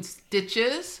get you in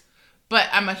stitches, but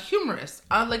I'm a humorist.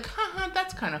 I'm like,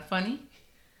 that's kind of funny.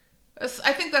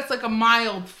 I think that's like a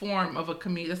mild form of a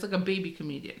comedian. That's like a baby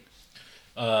comedian.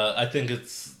 I think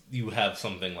you have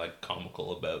something like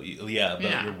comical about you. Yeah,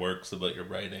 about your works, about your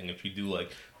writing. If you do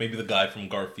like, maybe the guy from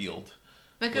Garfield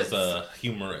was a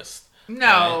humorist.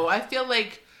 No, right? I feel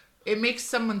like it makes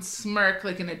someone smirk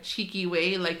like in a cheeky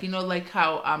way. Like, like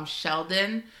how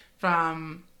Sheldon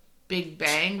from Big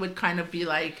Bang would kind of be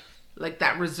like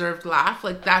that reserved laugh.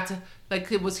 Like that's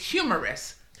like it was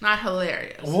humorous. Not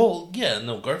hilarious. Well, yeah,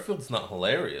 no, Garfield's not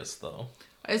hilarious, though.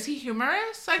 Is he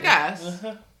humorous? I guess.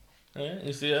 Right?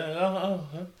 You see,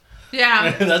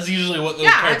 Yeah. That's usually what those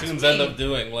Yeah, cartoons end up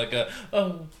doing. Like, I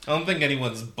don't think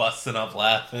anyone's busting up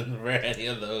laughing for any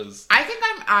of those. I think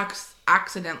I'm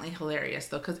accidentally hilarious,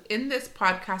 though, because in this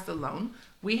podcast alone,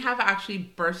 we have actually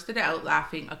bursted out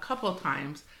laughing a couple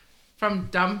times from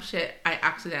dumb shit I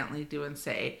accidentally do and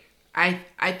say. I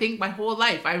think my whole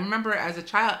life, I remember as a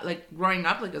child, like growing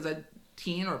up, like as a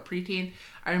teen or preteen,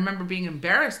 I remember being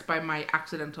embarrassed by my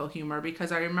accidental humor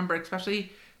because I remember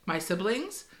especially my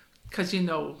siblings, because you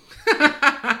know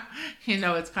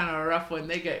it's kind of rough when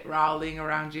they get rowling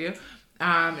around you,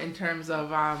 in terms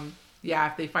of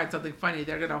if they find something funny,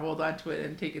 they're gonna hold on to it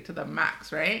and take it to the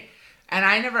max, right? And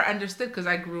I never understood because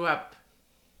I grew up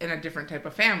in a different type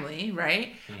of family,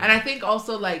 right? Mm-hmm. And I think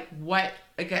also like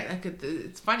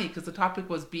it's funny because the topic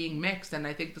was being mixed, and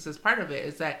I think this is part of it,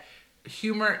 is that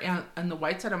humor on the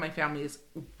white side of my family is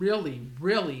really,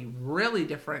 really, really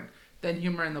different than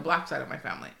humor in the black side of my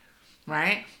family,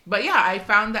 right? But yeah, I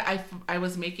found that I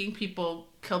was making people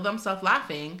kill themselves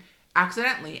laughing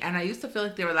accidentally, and I used to feel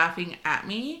like they were laughing at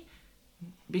me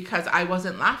because I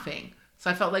wasn't laughing. So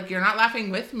I felt like, you're not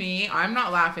laughing with me, I'm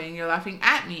not laughing, you're laughing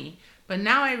at me. But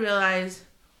now I realize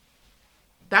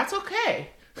that's okay.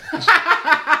 Like,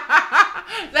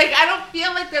 I don't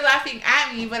feel like they're laughing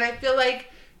at me, but I feel like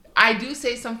I do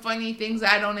say some funny things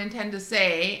that I don't intend to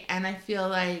say, and I feel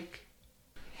like,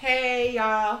 hey,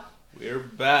 y'all. We're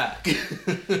back.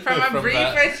 From a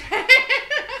brief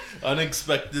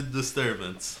unexpected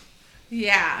disturbance.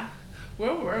 Yeah.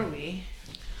 Where were we?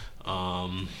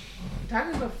 Talking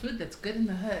about food that's good in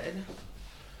the hood.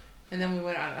 And then we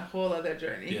went on a whole other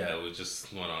journey. Yeah, we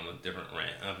just went on a different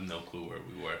rant. I have no clue where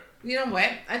we were. You know what?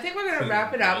 I think we're going to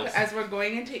wrap it up as we're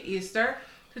going into Easter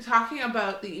to talking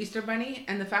about the Easter Bunny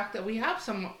and the fact that we have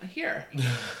some here.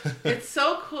 It's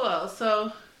so cool.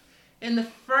 So, in the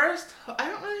first... I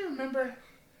don't really remember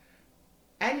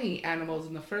any animals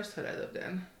in the first hood I lived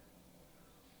in.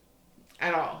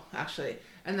 At all, actually.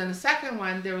 And then the second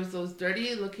one, there was those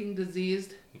dirty-looking,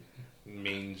 diseased...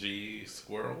 mangy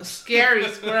squirrels. Scary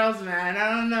squirrels, man. I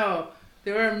don't know.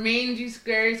 There were mangy,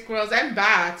 scary squirrels and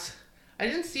bats. I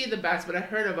didn't see the bats, but I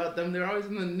heard about them. They were always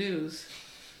in the news.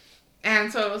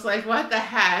 And so it was like, what the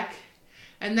heck?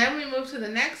 And then we moved to the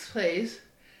next place,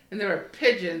 and there were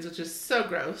pigeons, which is so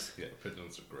gross. Yeah,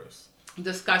 pigeons are gross.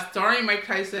 Disgust. Sorry, Mike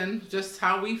Tyson. Just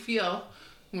how we feel.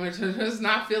 We're just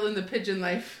not feeling the pigeon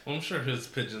life. Well, I'm sure his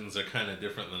pigeons are kind of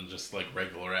different than just like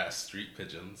regular ass street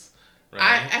pigeons.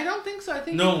 Right? I don't think so. I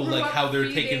think like how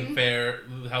they're taken care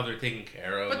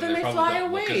of. But then they fly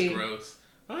away. Look as gross.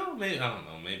 Oh, maybe I don't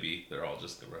know. Maybe they're all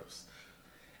just gross.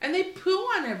 And they poo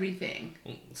on everything.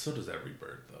 Well, so does every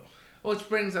bird, though. Which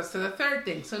brings us to the third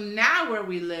thing. So now where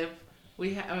we live,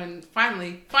 we have, and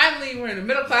finally we're in a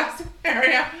middle class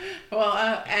area.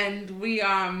 Well, and we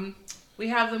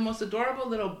have the most adorable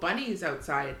little bunnies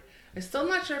outside. I'm still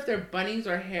not sure if they're bunnies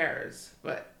or hares,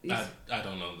 but I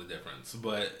don't know the difference,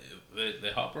 but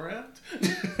they hop around.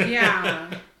 Yeah,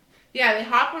 they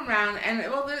hop around, and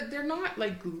well, they're not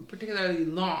like particularly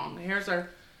long. Hares are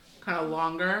kind of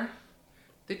longer.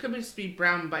 They could just be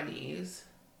brown bunnies.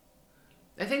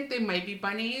 I think they might be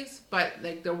bunnies, but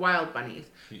like they're wild bunnies.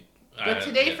 But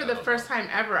today, for the first time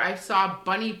ever, I saw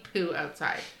bunny poo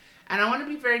outside, and I want to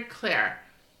be very clear.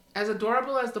 As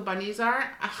adorable as the bunnies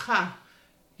are,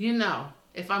 you know,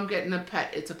 if I'm getting a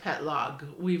pet, it's a pet log.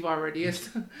 We've already...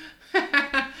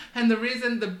 And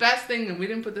the best thing, and we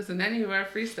didn't put this in any of our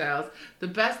freestyles, the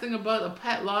best thing about a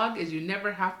pet log is you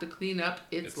never have to clean up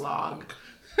its log.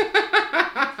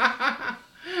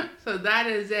 So that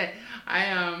is it.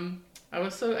 I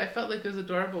felt like it was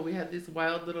adorable. We had these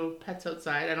wild little pets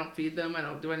outside. I don't feed them. I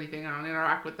don't do anything. I don't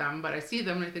interact with them. But I see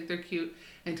them and I think they're cute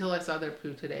until I saw their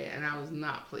poo today. And I was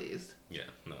not pleased. Yeah,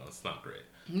 no, it's not great.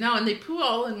 No, and they poo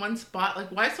all in one spot.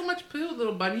 Like, why so much poo,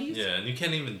 little bunnies? Yeah, and you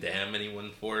can't even damn anyone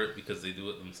for it because they do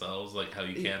it themselves, like how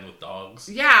you can with dogs.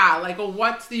 Yeah, like, well,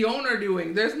 what's the owner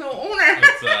doing? There's no owner.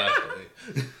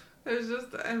 Exactly. There's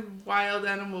just a wild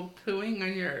animal pooing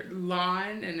on your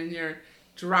lawn and in your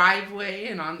driveway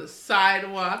and on the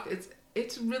sidewalk.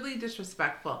 It's really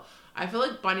disrespectful. I feel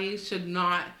like bunnies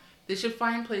they should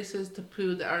find places to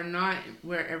poo that are not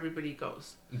where everybody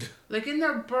goes. Like in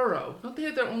their burrow. Don't they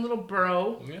have their own little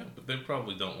burrow? Yeah, but they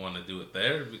probably don't want to do it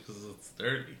there because it's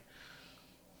dirty.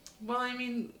 Well, I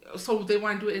mean, so they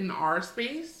want to do it in our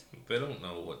space? They don't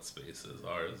know what space is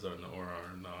ours or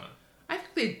are not. I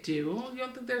think they do. You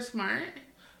don't think they're smart?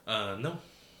 No.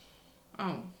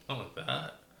 Oh. Not like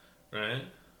that, right?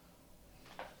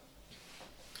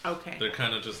 Okay. They're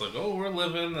kind of just like, oh, we're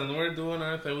living and we're doing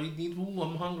our thing. We need,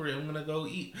 I'm hungry. I'm going to go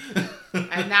eat.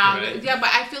 And now, right? yeah,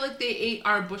 but I feel like they ate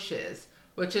our bushes,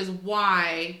 which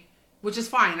is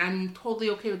fine. I'm totally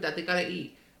okay with that. They gotta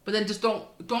eat. But then just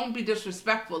don't be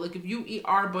disrespectful. Like, if you eat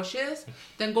our bushes,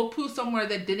 then go poo somewhere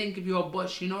that didn't give you a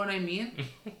bush. You know what I mean?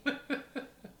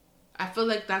 I feel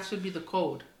like that should be the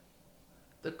code.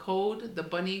 The code, the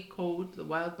bunny code, the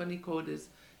wild bunny code is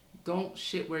don't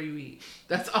shit where you eat.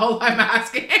 That's all I'm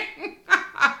asking.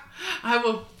 I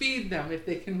will feed them if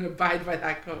they can abide by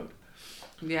that code.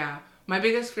 Yeah. My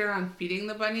biggest fear on feeding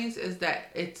the bunnies is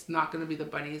that it's not going to be the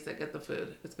bunnies that get the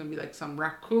food. It's going to be like some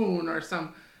raccoon or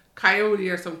some coyote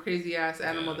or some crazy ass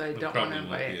animal that I don't want to invite.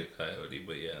 Probably won't be a coyote,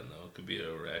 but yeah, no, it could be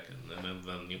a raccoon, and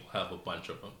then you'll have a bunch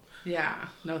of them. Yeah,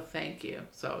 no, thank you.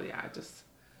 So yeah, just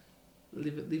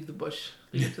leave the bush,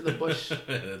 leave it to the bush.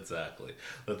 Exactly.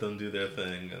 Let them do their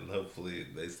thing, and hopefully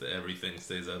everything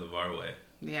stays out of our way.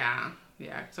 Yeah,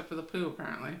 except for the poo,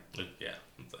 apparently. Yeah,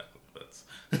 exactly. That's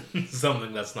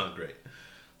something that's not great.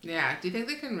 Yeah. Do you think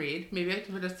they can read? Maybe I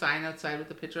can put a sign outside with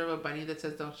a picture of a bunny that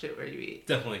says "Don't shit where you eat."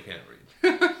 Definitely can't read.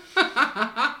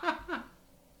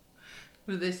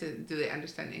 What do they say? Do they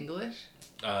understand English?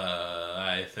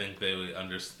 I think they would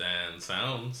understand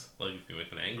sounds. Like if you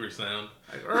make an angry sound.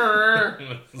 Like,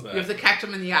 you have to catch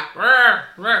them in the act.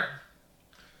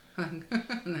 And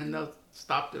then they'll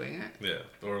stop doing it.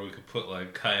 Yeah. Or we could put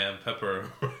like cayenne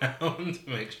pepper around to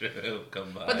make sure they'll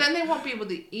come by. But then they won't be able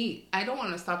to eat. I don't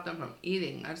want to stop them from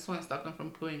eating. I just want to stop them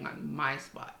from pooing on my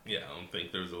spot. Yeah, I don't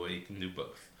think there's a way you can do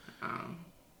both.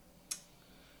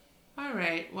 All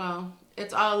right. Well,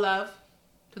 it's all love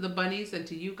to the bunnies and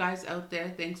to you guys out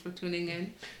there. Thanks for tuning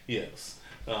in. Yes.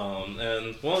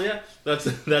 And well, yeah, that's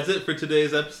it for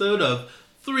today's episode of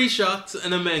 3 Shots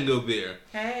and a Mango Beer.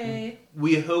 Hey.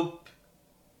 We hope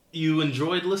you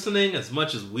enjoyed listening as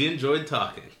much as we enjoyed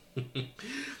talking.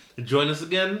 Join us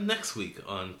again next week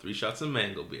on 3 Shots and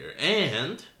Mango Beer.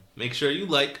 And make sure you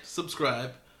like,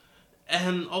 subscribe,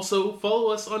 and also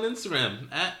follow us on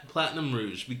Instagram at Platinum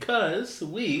Rouge, because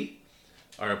we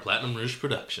are a Platinum Rouge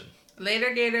production.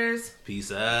 Later, Gators.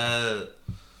 Peace out.